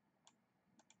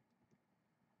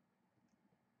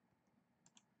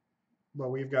 But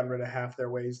we've gotten rid of half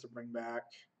their ways to bring back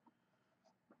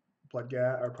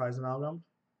Bloodgat or Prize Amalgam.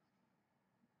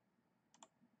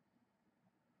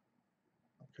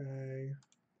 Okay.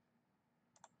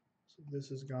 So this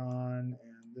is gone,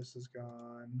 and this is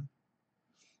gone.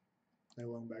 They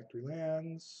loan back 3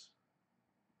 lands.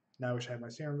 Now I wish I had my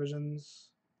Serum Visions.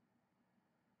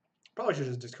 Probably should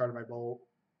have just discarded my Bolt.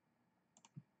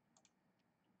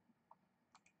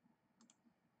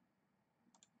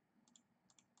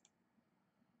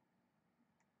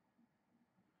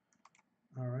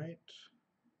 All right.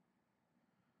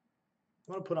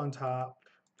 I want to put on top.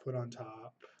 Put on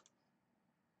top.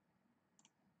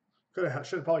 Probably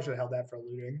should have held that for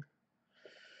looting.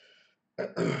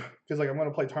 Because like I'm going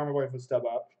to play Tarmogoyf with Stub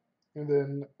Up, and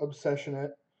then Obsession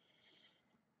it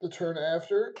the turn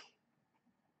after.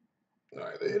 All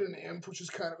right, they hit an imp, which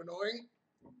is kind of annoying.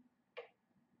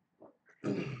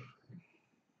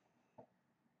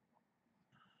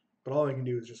 But all I can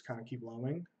do is just kind of keep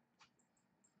loaming.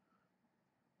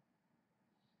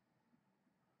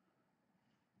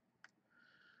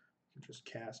 You can just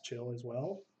cast Chill as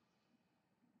well.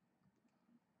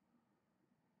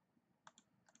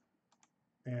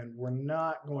 And we're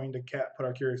not going to put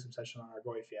our Curious Obsession on our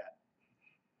Goyf yet.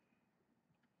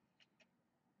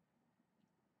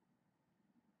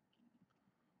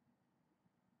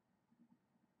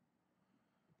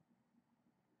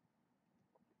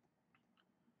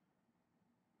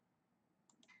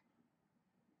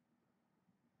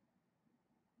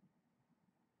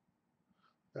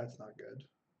 That's not good.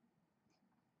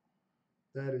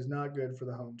 That is not good for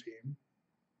the home team.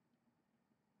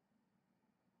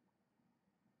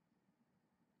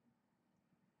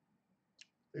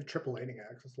 They're triple Lightning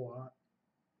Axe. That's a lot.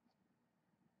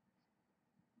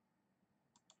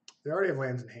 They already have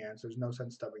lands in hand, so there's no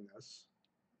sense stubbing this.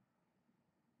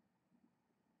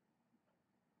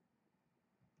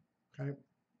 Okay.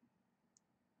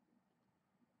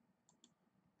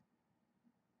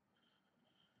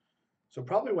 So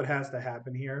probably what has to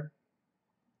happen here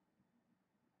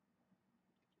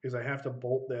is I have to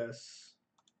bolt this.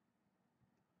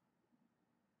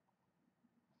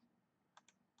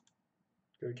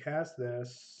 Go cast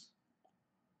this.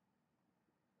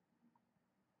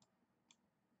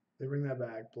 They bring that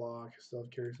back. Block. Still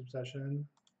have Curious Obsession.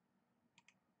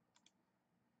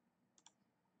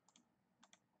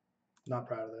 Not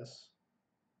proud of this.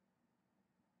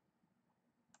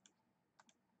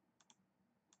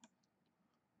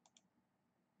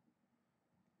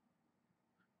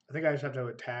 I think I just have to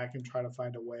attack and try to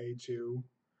find a way to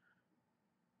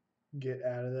get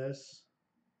out of this.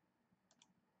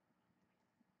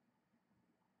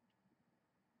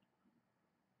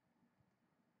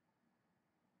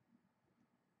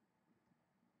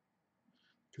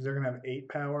 Because they're going to have 8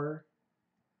 power,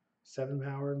 7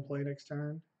 power in play next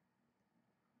turn.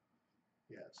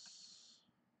 Yes.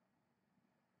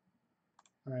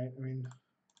 All right, I mean...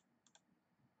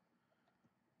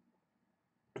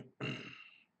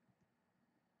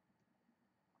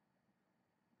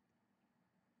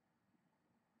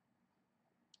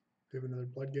 They have another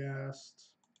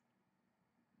Bloodghast.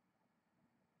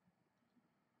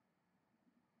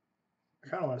 I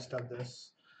kind of want to stub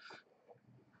this.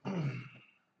 Yeah.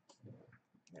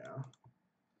 I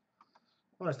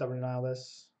want to stub and denial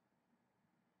this.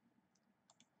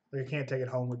 They can't take it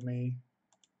home with me.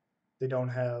 They don't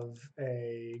have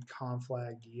a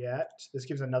Conflag yet. This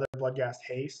gives another Bloodghast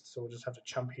haste, so we'll just have to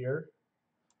chump here.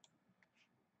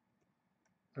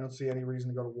 I don't see any reason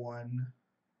to go to 1.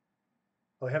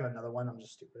 Oh, they have another one. I'm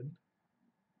just stupid.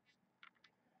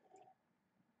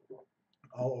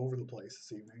 All over the place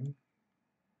this evening.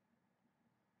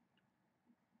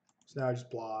 So now I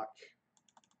just block.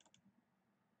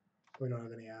 We don't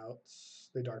have any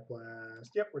outs. They Dark Blast.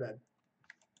 Yep, we're dead.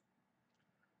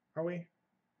 Are we?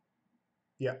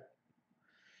 Yeah.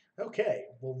 Okay,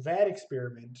 well that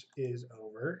experiment is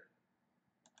over.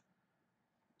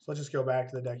 So let's just go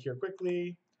back to the deck here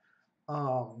quickly.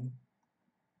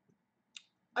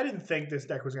 I didn't think this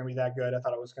deck was going to be that good. I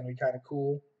thought it was going to be kind of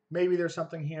cool. Maybe there's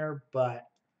something here, but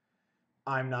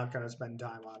I'm not going to spend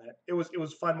time on it. It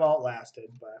was fun while it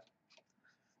lasted, but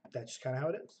that's just kind of how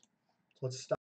it is. So let's stop.